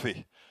for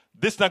coffee?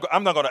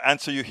 I'm not going to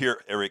answer you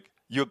here, Eric.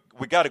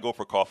 We got to go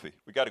for coffee.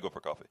 We got to go for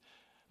coffee.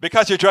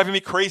 Because you're driving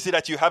me crazy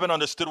that you haven't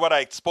understood what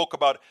I spoke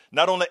about,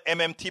 not only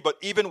MMT, but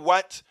even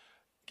what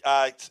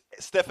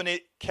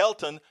Stephanie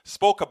Kelton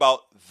spoke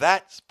about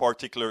that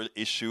particular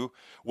issue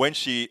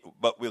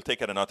but we'll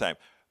take it another time.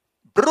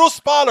 Bruce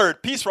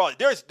Pollard, peace rally.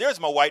 There's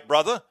my white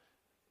brother.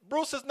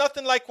 Bruce is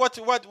nothing like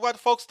what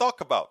folks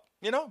talk about.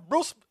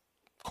 Bruce,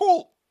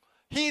 cool.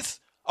 He's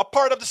a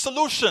part of the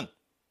solution.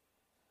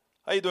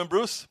 How you doing,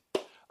 Bruce?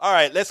 All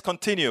right, let's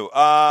continue.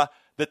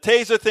 The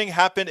taser thing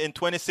happened in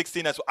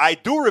 2016 as well. I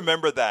do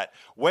remember that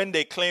when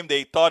they claimed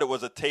they thought it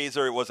was a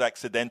taser, it was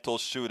accidental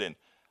shooting.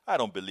 I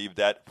don't believe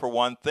that for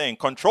one thing.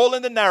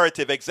 Controlling the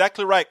narrative.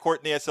 Exactly right,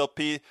 Courtney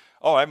SLP.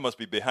 Oh, I must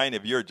be behind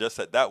if you're just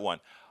at that one.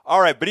 All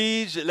right,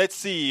 Bridge, let's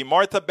see.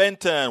 Martha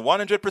Benton,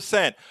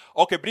 100%.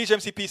 Okay, Bridge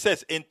MCP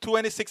says, in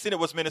 2016 it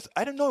was Minnesota.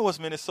 I didn't know it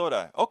was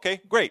Minnesota. Okay,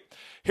 great.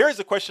 Here's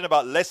a question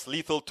about less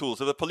lethal tools.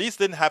 If the police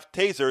didn't have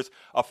tasers,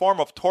 a form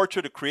of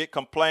torture to create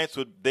compliance,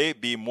 would they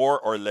be more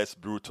or less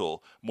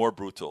brutal? More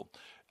brutal.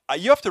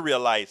 You have to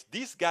realize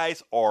these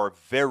guys are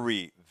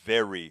very,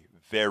 very,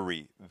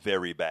 very,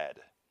 very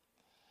bad.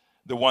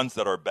 The ones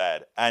that are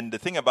bad. And the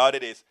thing about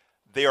it is,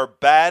 they are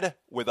bad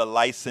with a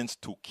license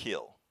to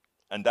kill.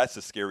 And that's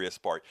the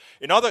scariest part.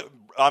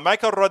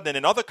 Michael Rodden,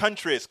 in other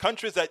countries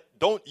that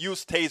don't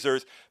use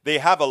tasers, they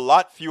have a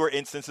lot fewer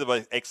instances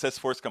of excess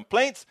force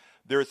complaints.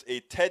 There's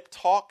a TED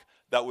Talk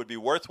that would be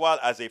worthwhile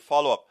as a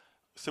follow-up.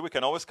 So we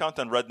can always count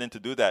on Rodden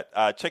to do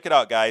that. Check it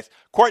out, guys.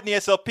 Courtney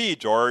SLP,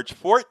 George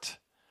Fort.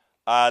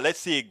 Let's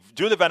see.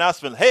 Julie Van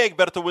Aspen. Hey,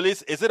 Egberto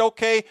Willis, is it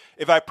okay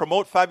if I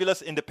promote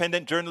fabulous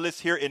independent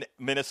journalist here in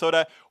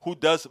Minnesota who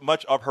does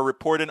much of her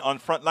reporting on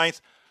Frontlines?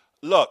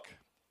 Look.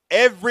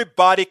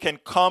 Everybody can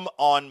come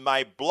on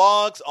my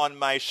blogs, on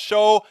my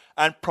show,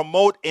 and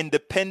promote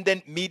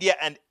independent media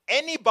and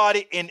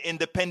anybody in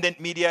independent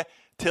media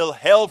till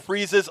hell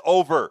freezes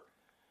over.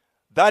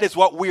 That is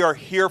what we are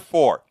here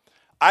for.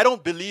 I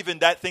don't believe in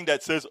that thing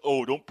that says,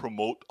 oh, don't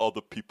promote other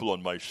people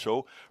on my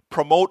show.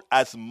 Promote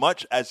as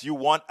much as you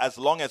want as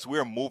long as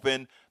we're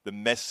moving the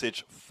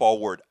message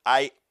forward.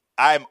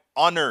 I'm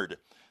honored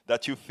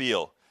that you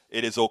feel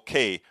it is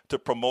okay to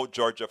promote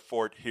Georgia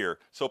Ford here.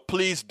 So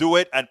please do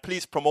it, and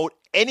please promote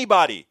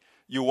anybody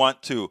you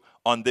want to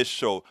on this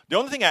show. The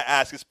only thing I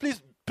ask is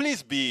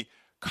please be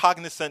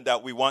cognizant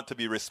that we want to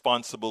be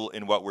responsible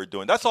in what we're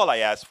doing. That's all I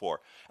ask for.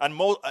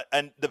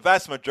 And the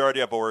vast majority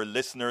of our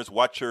listeners,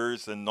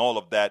 watchers, and all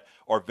of that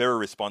are very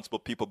responsible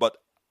people. But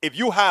if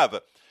you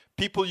have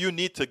people you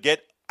need to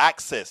get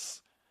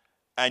access,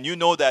 and you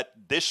know that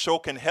this show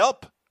can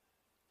help,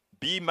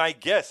 be my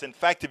guest. In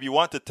fact, if you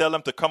want to tell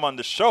them to come on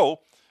the show,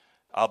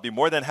 I'll be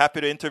more than happy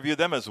to interview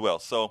them as well.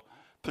 So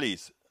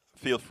please,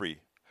 feel free.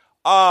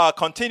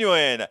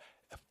 Continuing.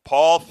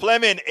 Paul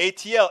Fleming,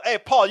 ATL. Hey,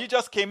 Paul, you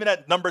just came in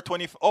at number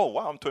 20. Oh,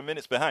 wow, I'm 20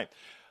 minutes behind.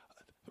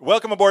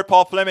 Welcome aboard,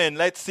 Paul Fleming.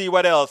 Let's see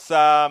what else.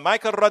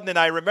 Michael Rodney,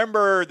 I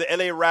remember the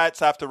LA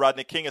Rats after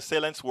Rodney King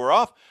assailants were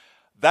off.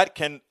 That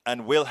can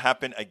and will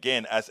happen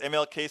again. As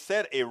MLK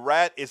said, a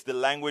rat is the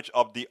language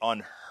of the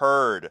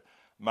unheard.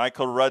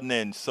 Michael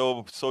Rudnin,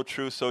 so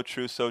true, so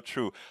true, so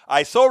true.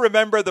 I so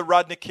remember the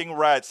Rodney King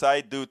rats. I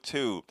do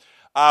too.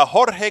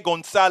 Jorge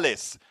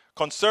Gonzalez.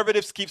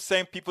 Conservatives keep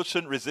saying people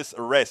shouldn't resist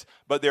arrest,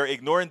 but they're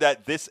ignoring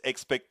that this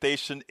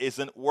expectation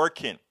isn't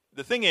working.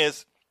 The thing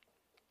is,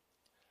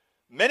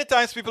 many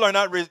times people are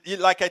not,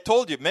 like I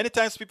told you, many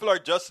times people are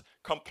just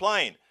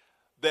complying.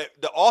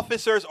 The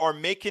officers are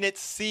making it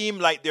seem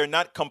like they're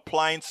not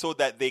complying so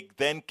that they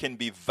then can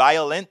be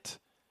violent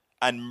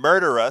and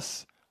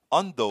murderous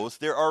on those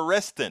they're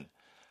arresting.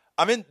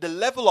 I mean, the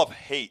level of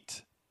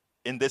hate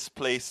in this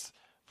place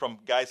from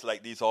guys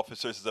like these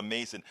officers is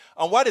amazing.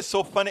 And what is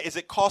so funny is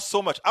it costs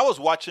so much. I was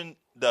watching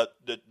the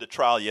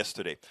trial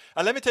yesterday.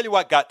 And let me tell you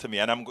what got to me.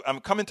 And I'm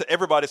coming to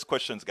everybody's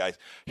questions, guys.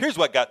 Here's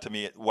what got to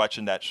me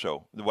watching that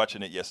show,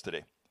 watching it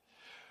yesterday.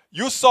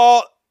 You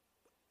saw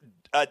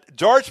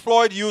George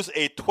Floyd use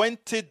a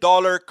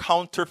 $20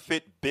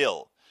 counterfeit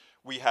bill.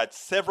 We had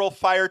several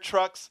fire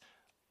trucks,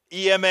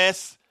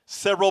 EMS,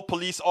 several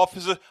police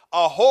officers,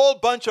 a whole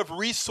bunch of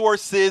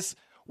resources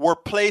were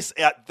placed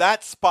at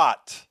that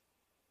spot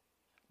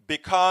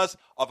because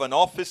of an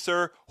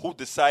officer who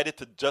decided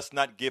to just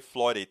not give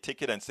Floyd a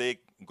ticket and say,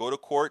 go to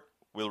court,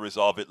 we'll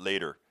resolve it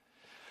later.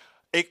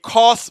 It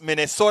cost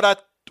Minnesota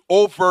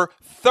over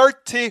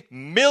 $30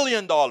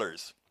 million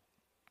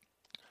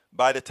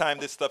by the time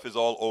this stuff is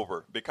all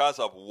over because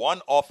of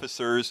one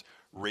officer's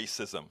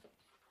racism.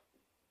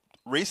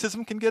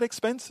 Racism can get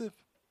expensive.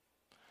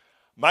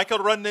 Michael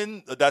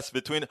Rundin, that's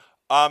between,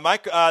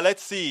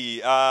 let's see,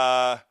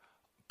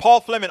 Paul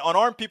Fleming,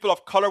 unarmed people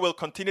of color will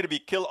continue to be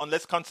killed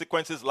unless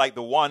consequences like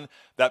the one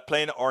that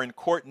plain are in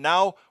court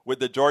now. With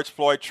the George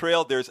Floyd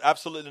trail, there's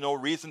absolutely no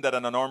reason that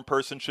an unarmed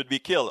person should be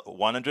killed,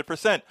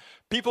 100%.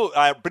 People,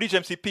 British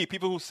MCP,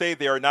 people who say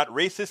they are not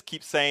racist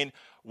keep saying,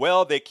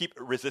 well, they keep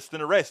resisting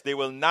arrest. They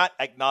will not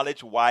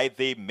acknowledge why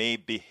they may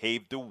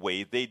behave the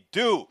way they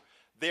do.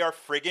 They are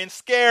friggin'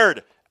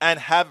 scared. and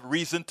have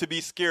reason to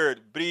be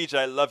scared. Bridge,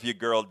 I love you,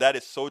 girl. That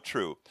is so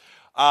true.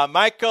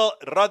 Michael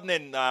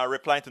Rodnin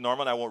replying to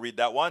Norman. I won't read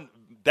that one.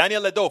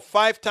 Daniel Ledo,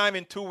 5 times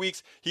in 2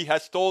 weeks, he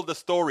has told the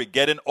story,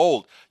 getting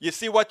old. You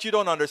see, what you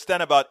don't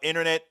understand about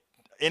internet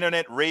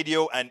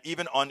radio, and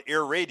even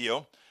on-air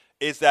radio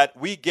is that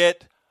we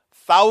get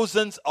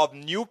thousands of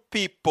new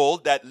people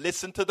that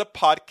listen to the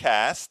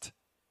podcast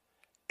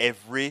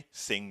every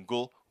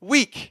single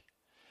week.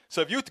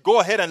 So if you go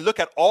ahead and look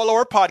at all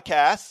our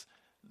podcasts,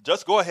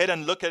 just go ahead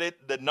and look at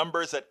it, the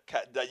numbers that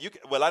you,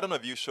 well, I don't know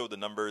if you show the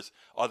numbers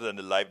other than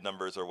the live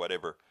numbers or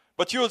whatever,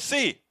 but you'll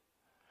see.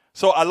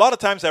 So a lot of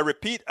times I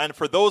repeat, and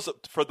for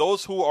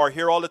those who are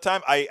here all the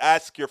time, I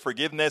ask your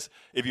forgiveness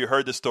if you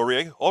heard the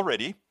story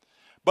already.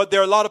 But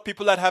there are a lot of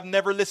people that have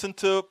never listened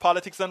to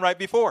Politics Done Right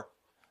before.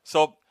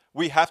 So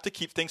we have to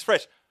keep things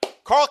fresh.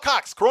 Carl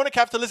Cox, crony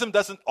capitalism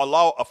doesn't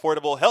allow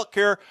affordable health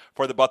care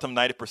for the bottom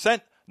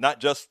 90%, not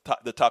just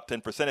the top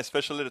 10%,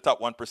 especially the top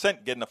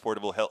 1% getting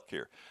affordable health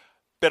care.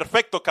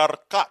 Perfecto, Carl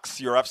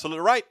Cox, you're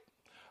absolutely right.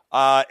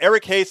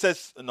 Eric Hayes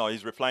says, no,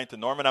 he's replying to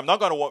Norman. I'm not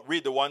going to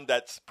read the one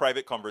that's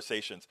private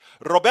conversations.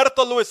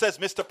 Roberto Lewis says,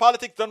 Mr.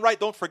 Politics Done Right,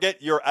 don't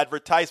forget your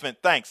advertisement.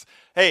 Thanks.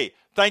 Hey,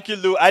 thank you,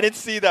 Lou. I didn't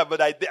see that,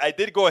 but I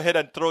did go ahead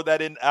and throw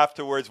that in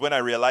afterwards when I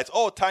realized,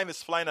 time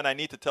is flying and I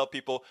need to tell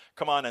people,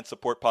 come on and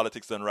support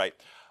Politics Done Right.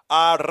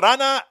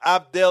 Rana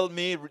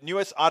Abdelmi,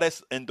 newest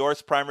artist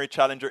endorsed primary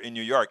challenger in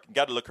New York.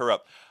 Got to look her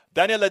up.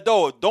 Daniel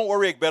Ledo, don't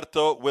worry,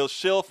 Egberto will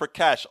shill for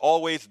cash,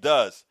 always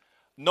does.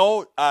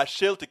 No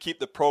shill to keep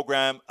the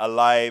program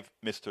alive,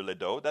 Mr.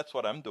 Ledo. That's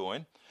what I'm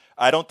doing.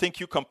 I don't think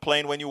you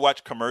complain when you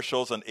watch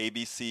commercials on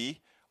ABC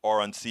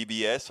or on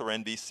CBS or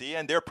NBC,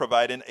 and they're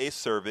providing a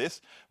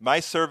service. My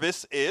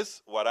service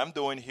is what I'm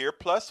doing here,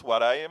 plus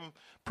what I am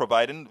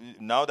providing.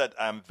 Now that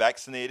I'm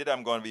vaccinated,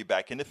 I'm going to be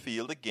back in the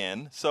field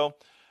again. So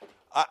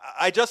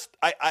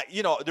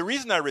the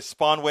reason I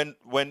respond when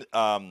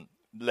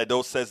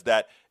Ledo says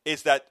that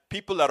is that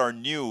people that are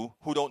new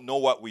who don't know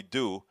what we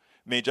do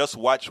may just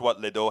watch what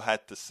Ledo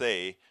had to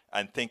say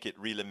and think it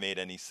really made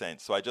any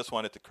sense. So I just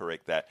wanted to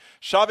correct that.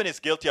 Chauvin is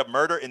guilty of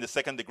murder in the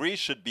second degree,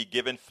 should be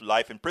given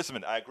life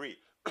imprisonment. I agree.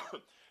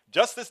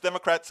 Justice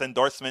Democrats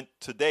endorsement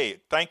today.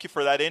 Thank you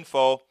for that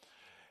info.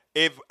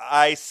 If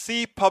I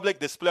see public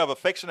display of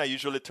affection, I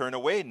usually turn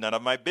away. None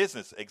of my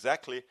business.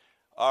 Exactly.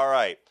 All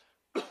right.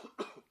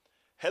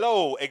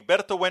 Hello.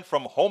 Egberto went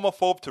from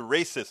homophobe to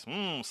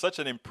racist. Such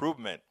an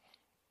improvement.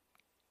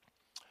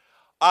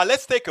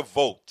 Let's take a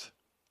vote.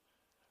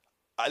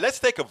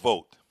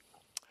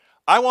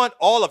 I want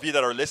all of you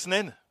that are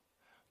listening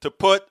to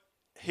put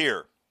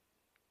here,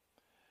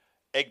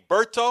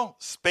 Egberto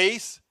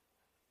space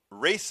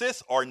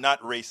racist or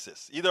not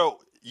racist. Either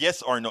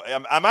yes or no.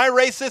 Am I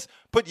racist?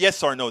 Put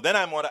yes or no. Then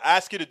I'm going to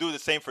ask you to do the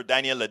same for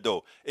Daniel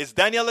Ledo. Is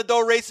Daniel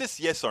Ledo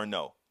racist? Yes or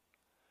no?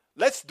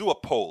 Let's do a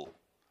poll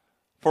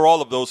for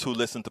all of those who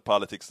listen to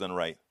Politics Done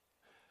Right.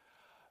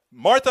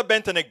 Martha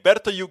Benton,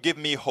 Egberto, you give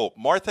me hope.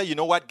 Martha, you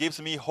know what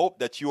gives me hope?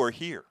 That you are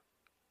here.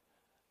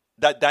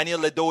 That Daniel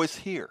Ledo is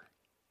here.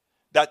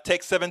 That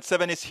Tech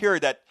 77 is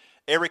here. That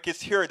Eric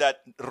is here.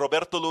 That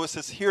Roberto Lewis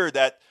is here.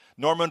 That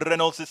Norman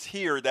Reynolds is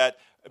here. That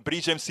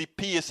Bridge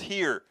MCP is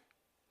here.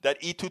 That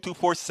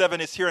E2247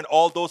 is here. And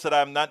all those that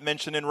I'm not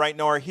mentioning right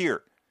now are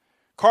here.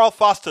 Carl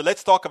Foster,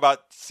 let's talk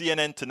about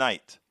CNN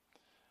tonight.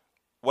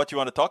 What do you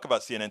want to talk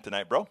about CNN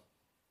tonight, bro?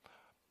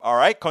 All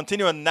right,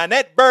 continue.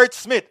 Nanette Bird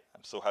Smith.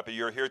 I'm so happy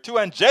you're here too.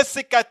 And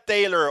Jessica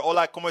Taylor.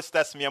 Hola, ¿cómo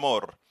estás, mi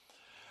amor?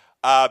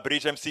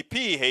 Bridge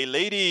MCP. Hey,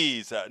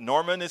 ladies.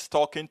 Norman is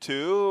talking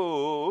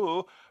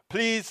to.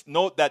 Please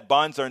note that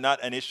bonds are not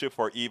an issue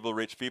for evil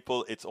rich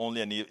people. It's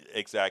only an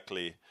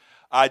exactly.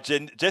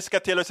 Jessica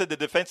Taylor said the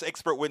defense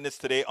expert witness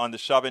today on the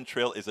Chauvin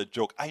trail is a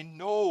joke. I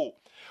know.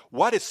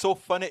 What is so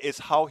funny is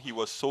how he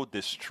was so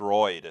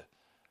destroyed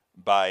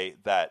by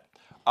that.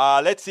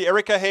 Let's see.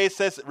 Erica Hayes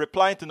says,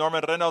 replying to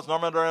Norman Reynolds,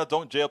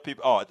 don't jail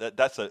people. Oh,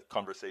 that's a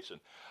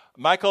conversation.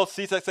 Michael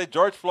Cisak said,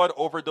 George Floyd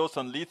overdosed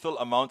on lethal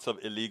amounts of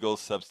illegal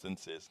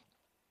substances.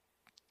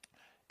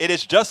 It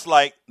is just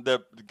like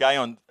the guy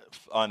on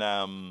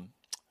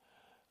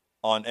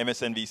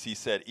MSNBC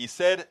said. He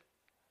said,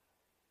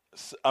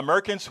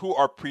 Americans who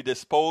are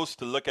predisposed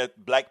to look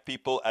at black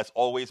people as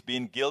always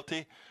being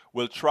guilty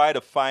will try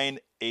to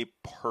find a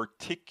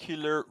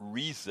particular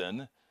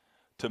reason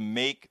to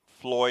make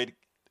Floyd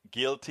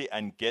guilty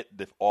and get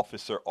the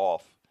officer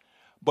off.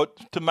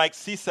 But to Mike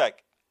Cisak,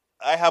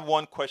 I have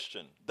one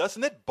question.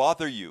 Doesn't it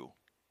bother you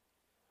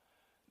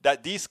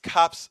that these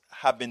cops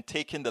have been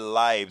taking the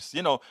lives,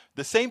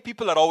 the same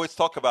people that always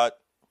talk about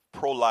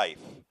pro-life,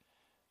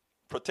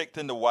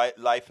 protecting the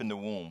life in the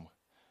womb?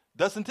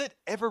 Doesn't it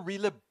ever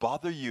really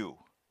bother you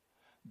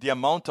the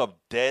amount of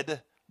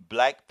dead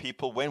black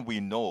people when we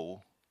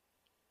know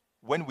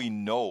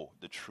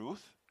the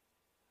truth?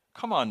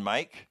 Come on,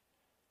 Mike.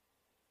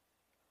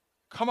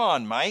 Come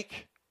on,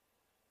 Mike.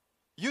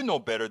 You know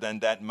better than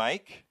that,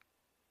 Mike.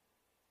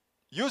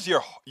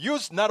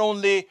 Use not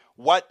only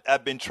what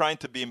have been trying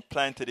to be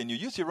implanted in you,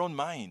 use your own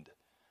mind.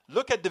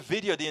 Look at the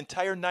video, the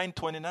entire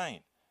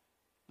 929.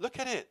 Look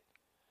at it.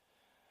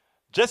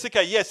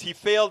 Jessica, yes, he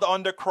failed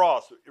on the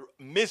cross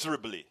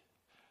miserably.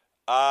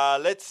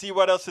 Let's see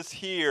what else is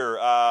here.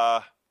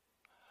 A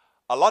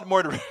lot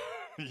more.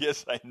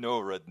 Yes, I know,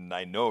 Rudden.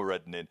 I know,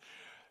 Rudden.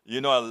 You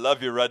know, I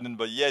love you, Rudden.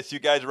 But yes, you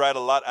guys write a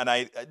lot, and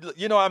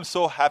I'm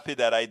so happy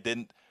that I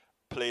didn't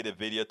play the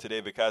video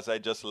today because I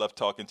just love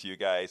talking to you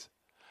guys.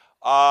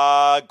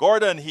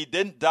 Gordon, he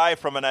didn't die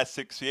from an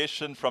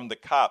asphyxiation from the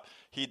cop.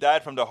 He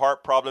died from the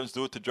heart problems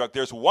due to drug.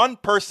 There's one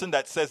person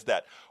that says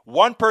that.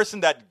 One person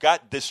that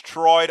got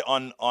destroyed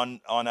on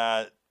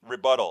a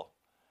rebuttal.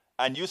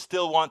 And you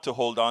still want to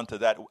hold on to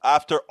that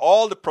after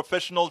all the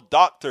professional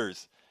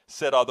doctors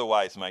said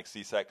otherwise, Mike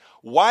Cisak.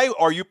 Why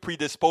are you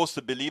predisposed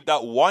to believe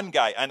that one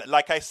guy? And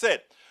like I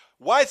said,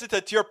 why is it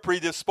that you're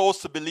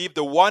predisposed to believe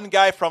the one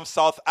guy from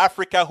South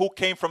Africa who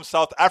came from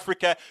South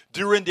Africa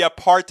during the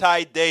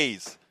apartheid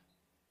days?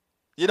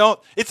 You know,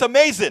 it's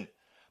amazing.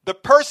 The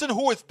person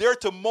who is there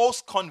to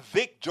most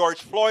convict George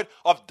Floyd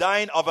of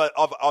dying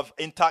of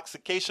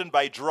intoxication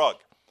by drug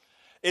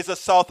is a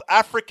South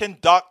African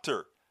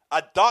doctor.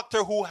 A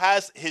doctor who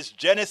has his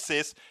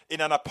genesis in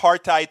an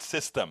apartheid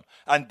system.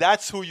 And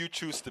that's who you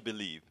choose to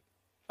believe.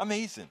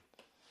 Amazing.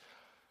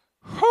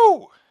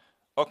 Whew.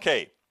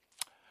 Okay.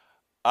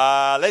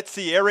 Let's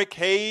see. Eric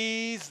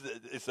Hayes.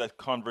 It's a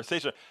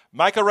conversation.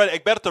 Michael Red.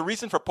 Egberto,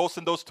 reason for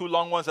posting those two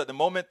long ones at the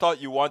moment.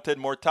 Thought you wanted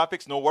more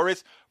topics. No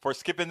worries for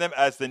skipping them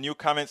as the new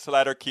comment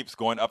slider keeps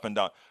going up and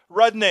down.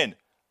 Rudnin,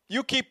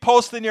 you keep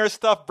posting your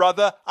stuff,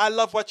 brother. I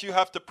love what you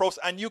have to post.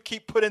 And you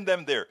keep putting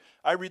them there.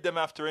 I read them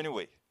after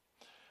anyway.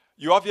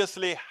 You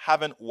obviously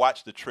haven't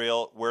watched the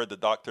trail where the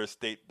doctors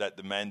state that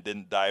the man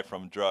didn't die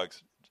from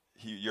drugs.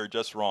 You're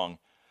just wrong.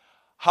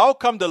 How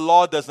come the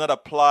law does not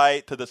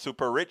apply to the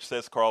super rich,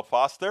 says Carl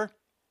Foster?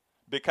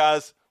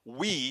 Because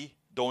we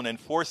don't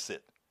enforce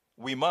it.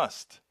 We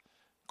must.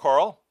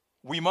 Carl,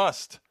 we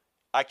must.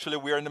 Actually,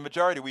 we are in the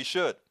majority. We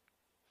should.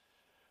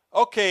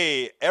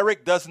 Okay,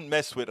 Eric doesn't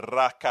mess with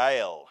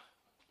Raquel.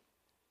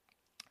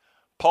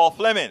 Paul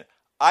Fleming.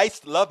 I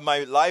love my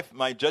life,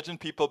 my judging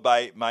people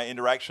by my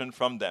interaction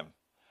from them.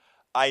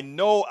 I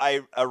know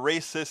I'm a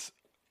racist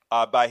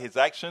by his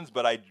actions,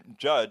 but I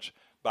judge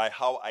by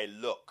how I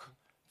look.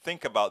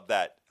 Think about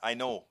that. I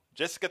know.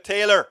 Jessica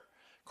Taylor,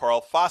 Carl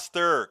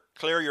Foster,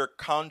 clear your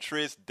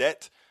country's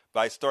debt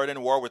by starting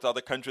war with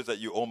other countries that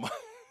you owe money.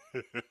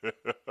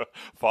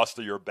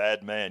 Foster, you're a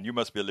bad man. You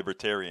must be a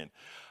libertarian.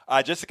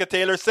 Jessica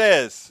Taylor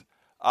says,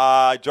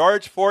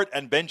 George Fort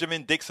and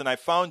Benjamin Dixon, I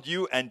found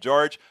you and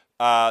George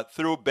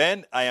through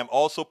Ben. I am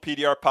also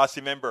PDR Posse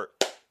member.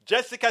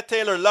 Jessica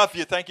Taylor, love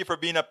you. Thank you for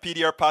being a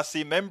PDR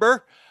Posse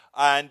member.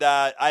 And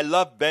I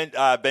love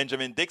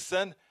Benjamin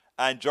Dixon.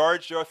 And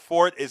George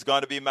Ford is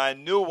going to be my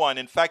new one.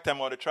 In fact, I'm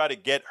going to try to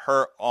get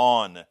her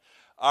on.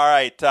 All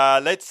right.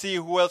 Let's see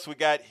who else we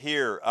got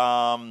here.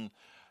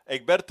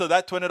 Egberto,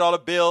 that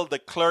 $20 bill, the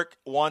clerk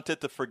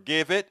wanted to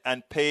forgive it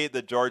and pay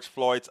the George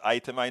Floyd's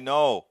item. I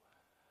know.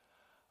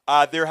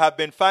 There have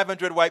been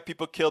 500 white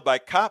people killed by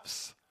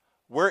cops.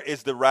 Where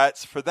is the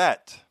rats for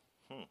that?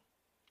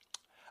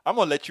 I'm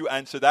going to let you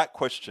answer that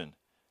question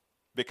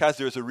because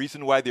there's a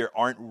reason why there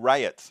aren't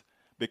riots.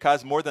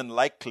 Because more than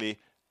likely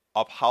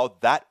of how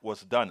that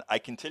was done. I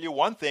can tell you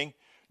one thing.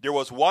 There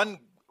was one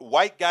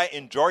white guy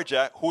in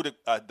Georgia who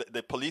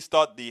the police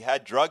thought he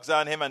had drugs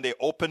on him and they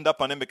opened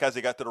up on him because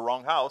he got to the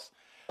wrong house.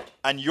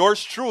 And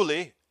yours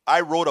truly,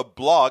 I wrote a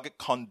blog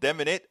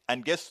condemning it.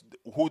 And guess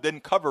who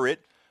didn't cover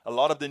it? A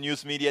lot of the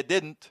news media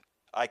didn't.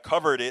 I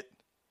covered it.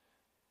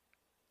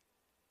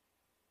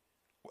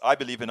 I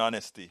believe in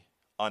honesty.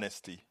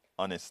 Honesty.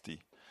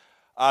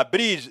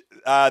 Bridge,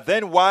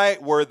 then why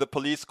were the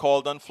police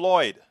called on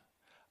Floyd?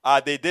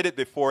 They did it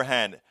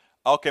beforehand.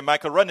 Okay,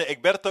 Michael Runner.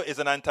 Egberto is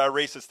an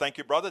anti-racist. Thank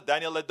you, brother.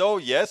 Daniel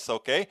Ledo, yes,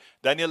 okay.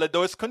 Daniel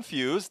Ledo is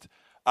confused.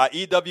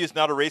 EW is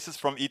not a racist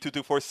from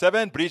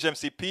E2247. Bridge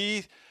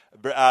MCP.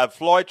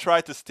 Floyd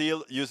tried to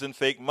steal using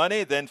fake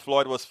money. Then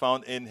Floyd was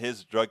found in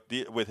his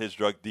with his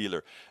drug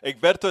dealer.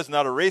 Egberto is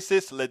not a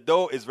racist.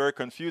 Ledo is very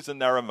confused and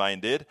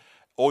narrow-minded.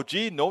 OG,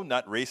 no,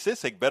 not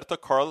racist. Egberto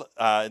Carl,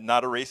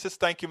 not a racist.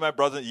 Thank you, my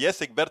brother. Yes,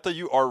 Egberto,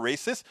 you are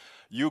racist.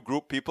 You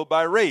group people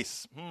by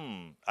race.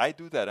 I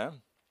do that, huh?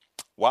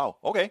 Wow,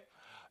 okay.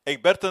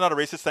 Egberto, not a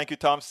racist. Thank you,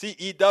 Tom.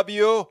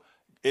 CEW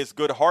is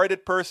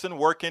good-hearted person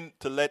working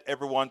to let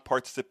everyone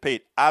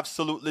participate.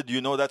 Absolutely. Do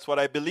you know that's what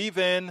I believe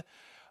in?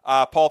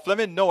 Paul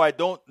Fleming, no, I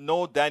don't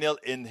know Daniel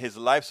in his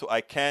life, so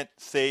I can't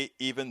say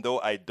even though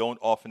I don't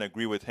often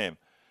agree with him.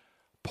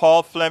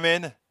 Paul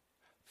Fleming,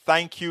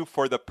 thank you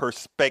for the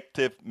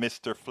perspective,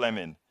 Mr.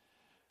 Fleming.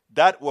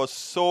 That was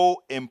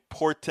so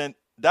important.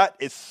 That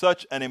is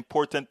such an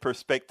important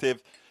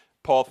perspective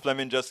Paul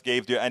Fleming just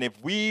gave you. And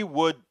if we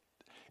would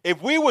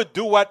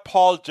do what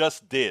Paul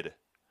just did,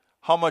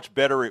 how much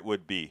better it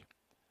would be.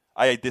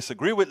 I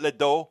disagree with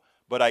Ledo,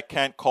 but I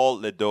can't call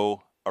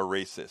Ledo a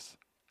racist.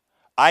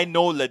 I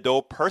know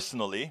Ledo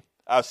personally.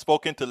 I've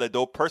spoken to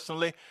Ledo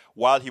personally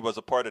while he was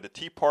a part of the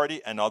Tea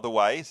Party and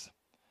otherwise.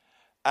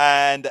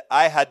 And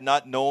I had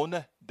not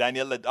known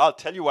Daniel Ledo. I'll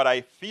tell you what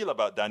I feel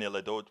about Daniel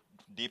Ledo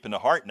deep in the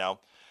heart now.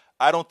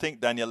 I don't think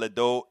Daniel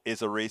Ledo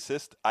is a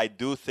racist. I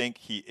do think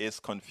he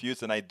is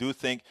confused, and I do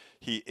think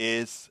he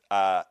is.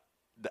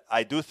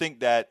 I do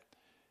think that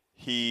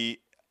he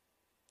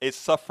is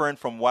suffering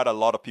from what a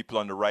lot of people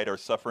on the right are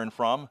suffering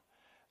from,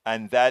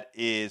 and that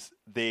is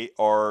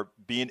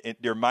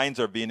their minds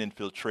are being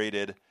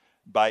infiltrated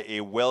by a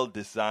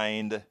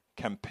well-designed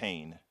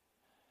campaign.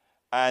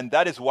 And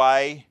that is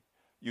why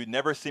you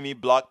never see me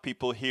block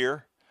people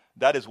here.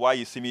 That is why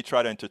you see me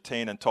try to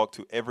entertain and talk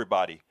to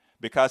everybody,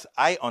 because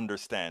I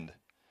understand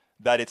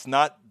that it's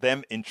not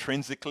them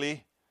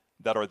intrinsically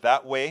that are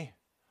that way,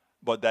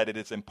 but that it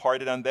is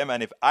imparted on them.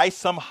 And if I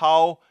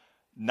somehow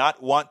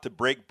not want to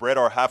break bread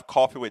or have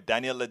coffee with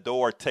Daniel Ledo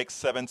or Tech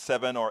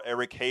 77 or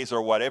Eric Hayes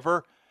or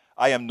whatever,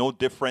 I am no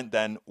different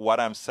than what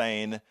I'm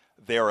saying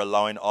they are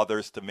allowing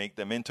others to make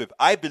them into. If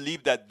I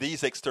believe that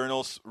these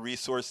external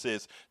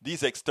resources,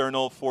 these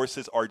external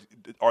forces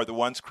are the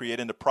ones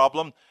creating the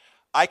problem,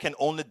 I can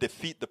only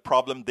defeat the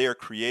problem they're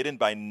creating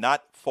by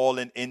not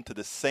falling into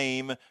the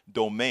same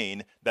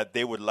domain that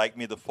they would like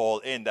me to fall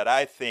in, that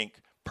I think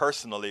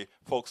personally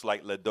folks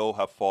like Ledo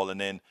have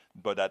fallen in,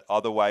 but that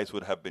otherwise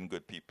would have been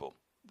good people.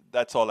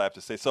 That's all I have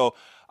to say. So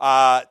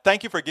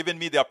thank you for giving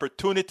me the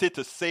opportunity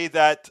to say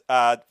that,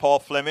 Paul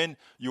Fleming.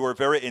 You were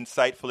very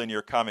insightful in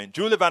your comment.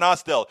 Julie Van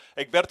Osdel,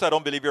 Egberto, I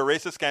don't believe you're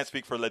racist, can't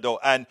speak for Ledo.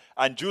 And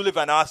Julie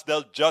Van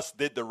Osdel just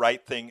did the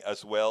right thing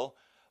as well.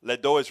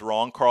 Ledo is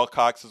wrong. Carl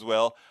Cox as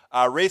well.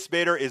 Race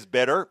baiter is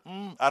better.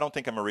 I don't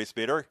think I'm a race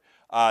baiter.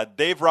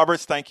 Dave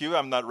Roberts, thank you.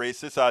 I'm not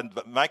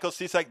racist. Michael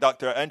Cisak,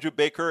 Dr. Andrew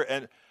Baker,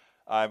 and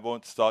I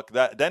won't stalk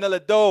that. Daniel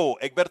Ledo,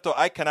 Egberto,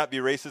 I cannot be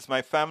racist.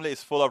 My family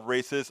is full of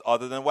racists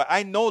other than what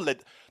I know.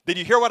 Did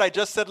you hear what I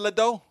just said,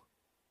 Ledo?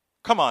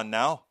 Come on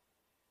now.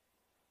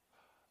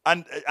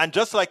 And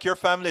just like your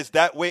family is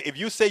that way, if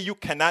you say you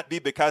cannot be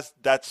because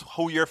that's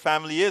who your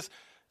family is,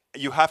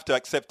 you have to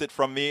accept it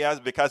from me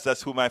because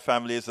that's who my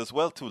family is as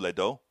well too,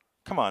 Ledo.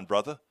 Come on,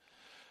 brother.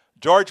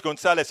 George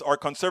Gonzalez, are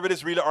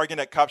conservatives really arguing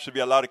that cops should be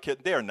allowed to kill?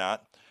 They're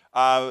not.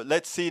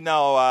 Let's see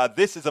now.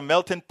 This is a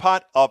melting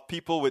pot of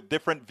people with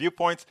different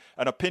viewpoints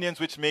and opinions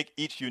which make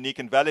each unique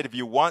and valid. If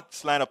you want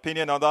slant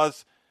opinion on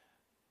those,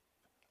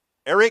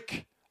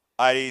 Eric,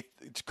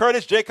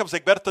 Curtis Jacobs,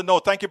 Egberto, no.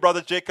 Thank you,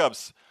 brother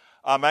Jacobs.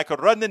 Michael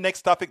Rudden,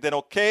 next topic, then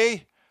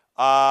okay.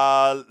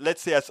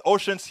 Let's see, as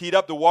oceans heat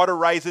up, the water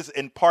rises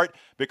in part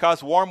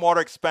because warm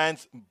water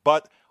expands,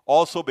 but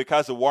also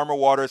because the warmer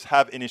waters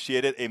have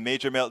initiated a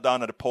major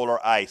meltdown of the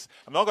polar ice.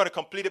 I'm not going to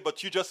complete it,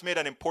 but you just made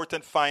an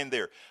important find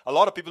there. A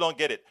lot of people don't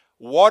get it.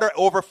 Water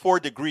over 4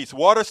 degrees.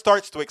 Water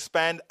starts to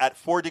expand at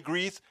 4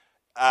 degrees.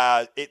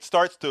 It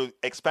starts to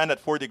expand at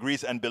 4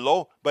 degrees and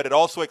below, but it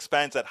also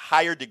expands at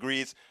higher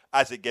degrees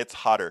as it gets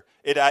hotter.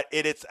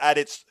 It's at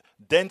its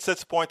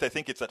densest point, I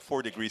think it's at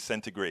 4 degrees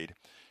centigrade.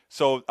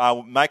 So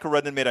Michael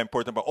Rudden made an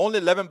important point. Only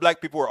 11 black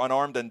people were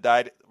unarmed and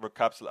died.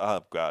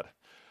 Oh, God.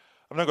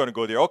 I'm not going to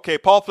go there. Okay,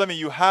 Paul Fleming,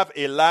 you have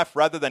a laugh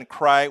rather than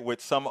cry with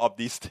some of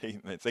these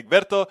statements.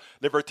 Egberto,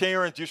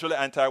 libertarians usually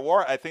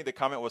anti-war. I think the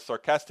comment was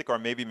sarcastic or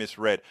maybe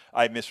misread.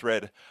 I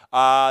misread.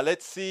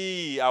 Let's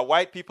see.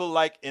 White people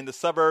like in the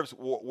suburbs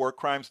where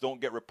crimes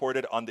don't get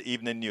reported on the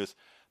evening news.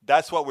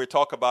 That's what we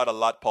talk about a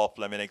lot, Paul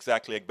Fleming.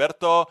 Exactly.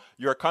 Egberto,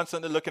 you're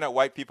constantly looking at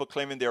white people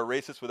claiming they're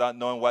racist without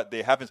knowing what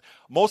they have.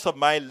 Most of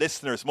my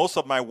listeners, most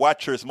of my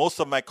watchers, most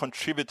of my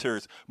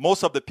contributors,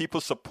 most of the people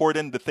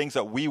supporting the things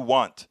that we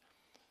want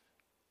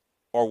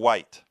are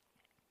white.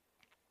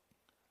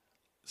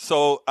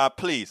 So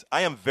please,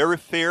 I am very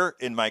fair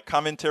in my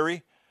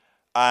commentary,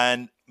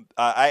 and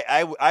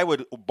I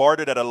would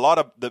barter that a lot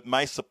of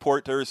my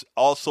supporters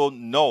also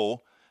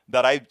know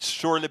that I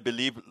surely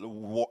believe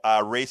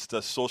race is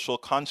a social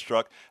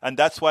construct, and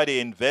that's why they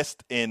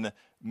invest in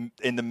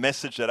the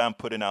message that I'm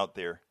putting out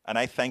there. And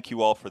I thank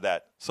you all for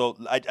that. So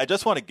I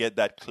just want to get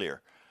that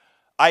clear.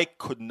 I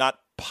could not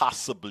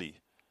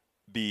possibly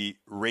be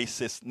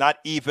racist, not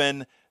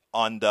even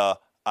on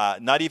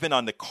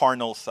the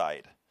carnal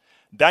side.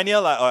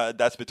 Daniel,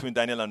 that's between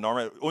Daniel and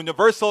Norma.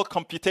 Universal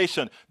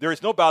computation. There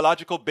is no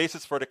biological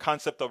basis for the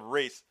concept of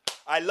race.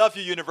 I love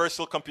you,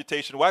 universal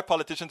computation. Why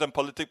politicians and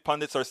political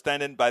pundits are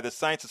standing by the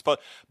science is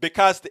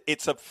because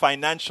it's a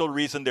financial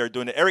reason they're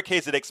doing it. Eric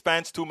Hayes, it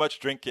expands too much,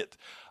 drink it.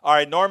 All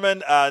right,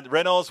 Norman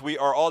Reynolds, we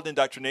are all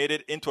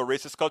indoctrinated into a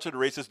racist culture. The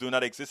racists do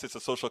not exist. It's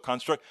a social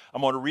construct.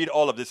 I'm going to read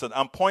all of this. And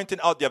I'm pointing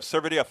out the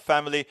absurdity of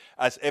family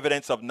as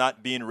evidence of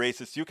not being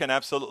racist. You can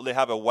absolutely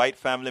have a white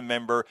family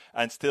member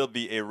and still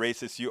be a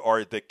racist. You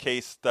are the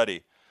case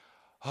study.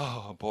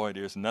 Oh, boy,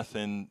 there is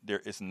nothing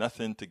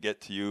to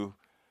get to you.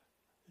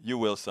 You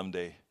will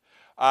someday.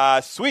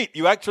 Sweet.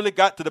 You actually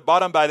got to the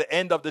bottom by the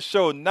end of the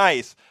show.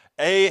 Nice.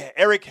 Hey,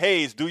 Eric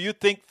Hayes, do you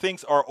think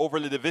things are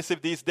overly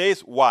divisive these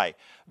days? Why?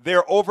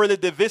 They're overly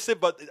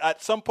divisive, but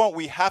at some point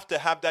we have to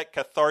have that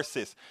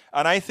catharsis.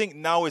 And I think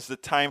now is the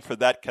time for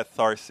that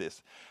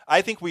catharsis.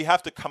 I think we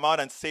have to come out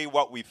and say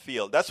what we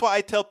feel. That's why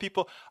I tell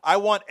people I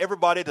want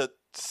everybody to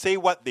say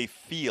what they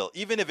feel,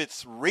 even if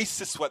it's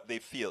racist what they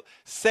feel.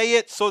 Say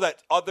it so that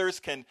others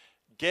can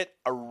get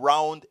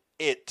around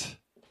it.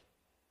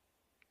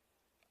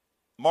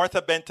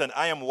 Martha Benton,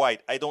 I am white.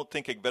 I don't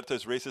think Egberto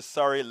is racist.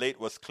 Sorry, late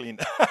was clean.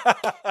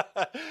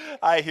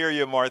 I hear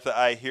you, Martha.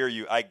 I hear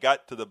you. I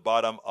got to the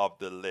bottom of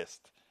the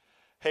list.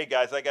 Hey,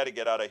 guys, I got to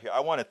get out of here. I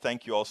want to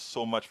thank you all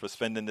so much for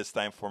spending this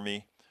time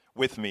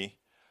with me.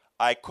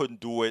 I couldn't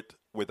do it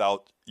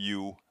without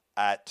you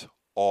at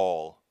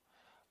all.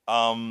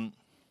 I'll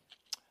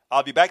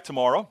be back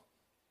tomorrow.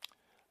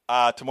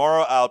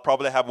 Tomorrow, I'll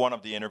probably have one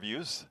of the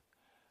interviews.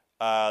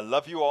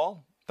 Love you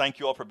all. Thank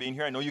you all for being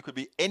here. I know you could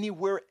be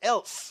anywhere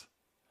else.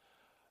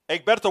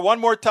 Egberto, one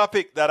more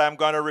topic that I'm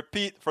going to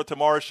repeat for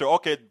tomorrow's show.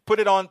 Okay, put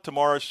it on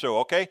tomorrow's show,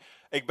 okay?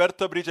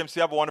 Egberto, Bridge MC,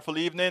 have a wonderful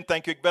evening.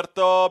 Thank you,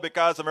 Egberto,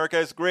 because America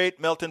is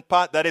great. Melting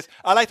pot, that is,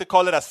 I like to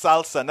call it a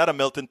salsa, not a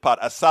melting pot,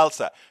 a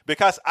salsa,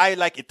 because I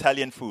like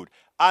Italian food.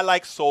 I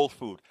like soul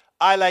food.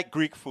 I like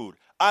Greek food.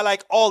 I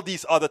like all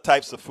these other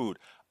types of food.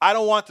 I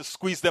don't want to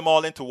squeeze them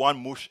all into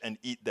one mush and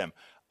eat them.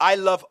 I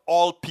love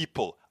all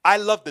people. I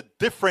love the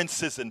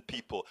differences in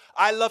people.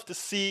 I love to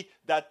see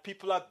that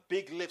people have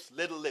big lips,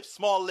 little lips,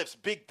 small lips,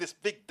 big this,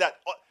 big that.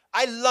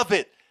 I love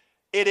it.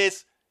 It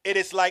is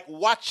like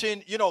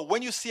watching,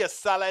 when you see a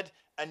salad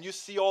and you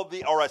see or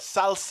a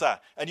salsa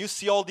and you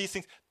see all these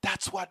things,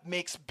 that's what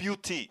makes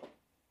beauty.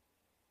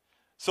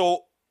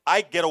 So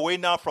I get away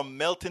now from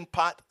melting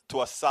pot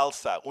to a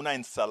salsa, una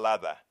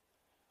ensalada.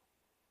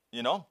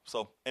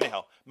 So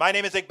anyhow, my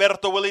name is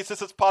Egberto Willies.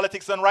 This is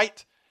Politics Done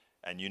Right.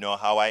 And you know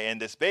how I end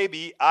this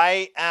baby.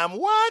 I am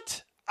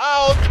what?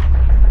 Out.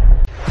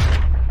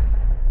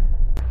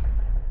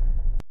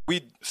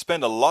 We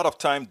spend a lot of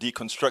time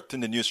deconstructing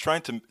the news,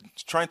 trying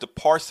to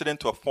parse it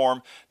into a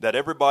form that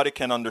everybody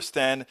can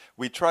understand.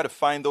 We try to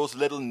find those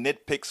little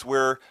nitpicks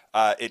where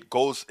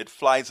it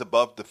flies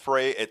above the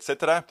fray,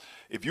 etc.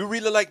 If you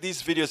really like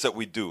these videos that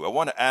we do, I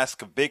want to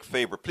ask a big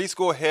favor. Please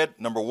go ahead,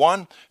 number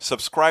 1,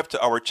 subscribe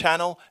to our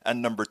channel, and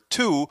number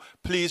 2,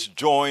 please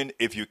join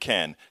if you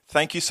can.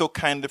 Thank you so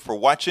kindly for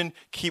watching.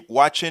 Keep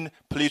watching.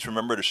 Please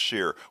remember to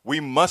share. We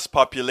must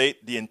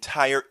populate the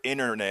entire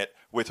internet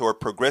with our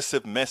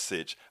progressive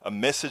message, a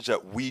message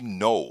that we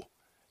know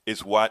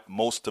is what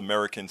most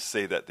Americans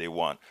say that they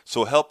want.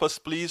 So help us,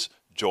 please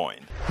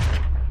join.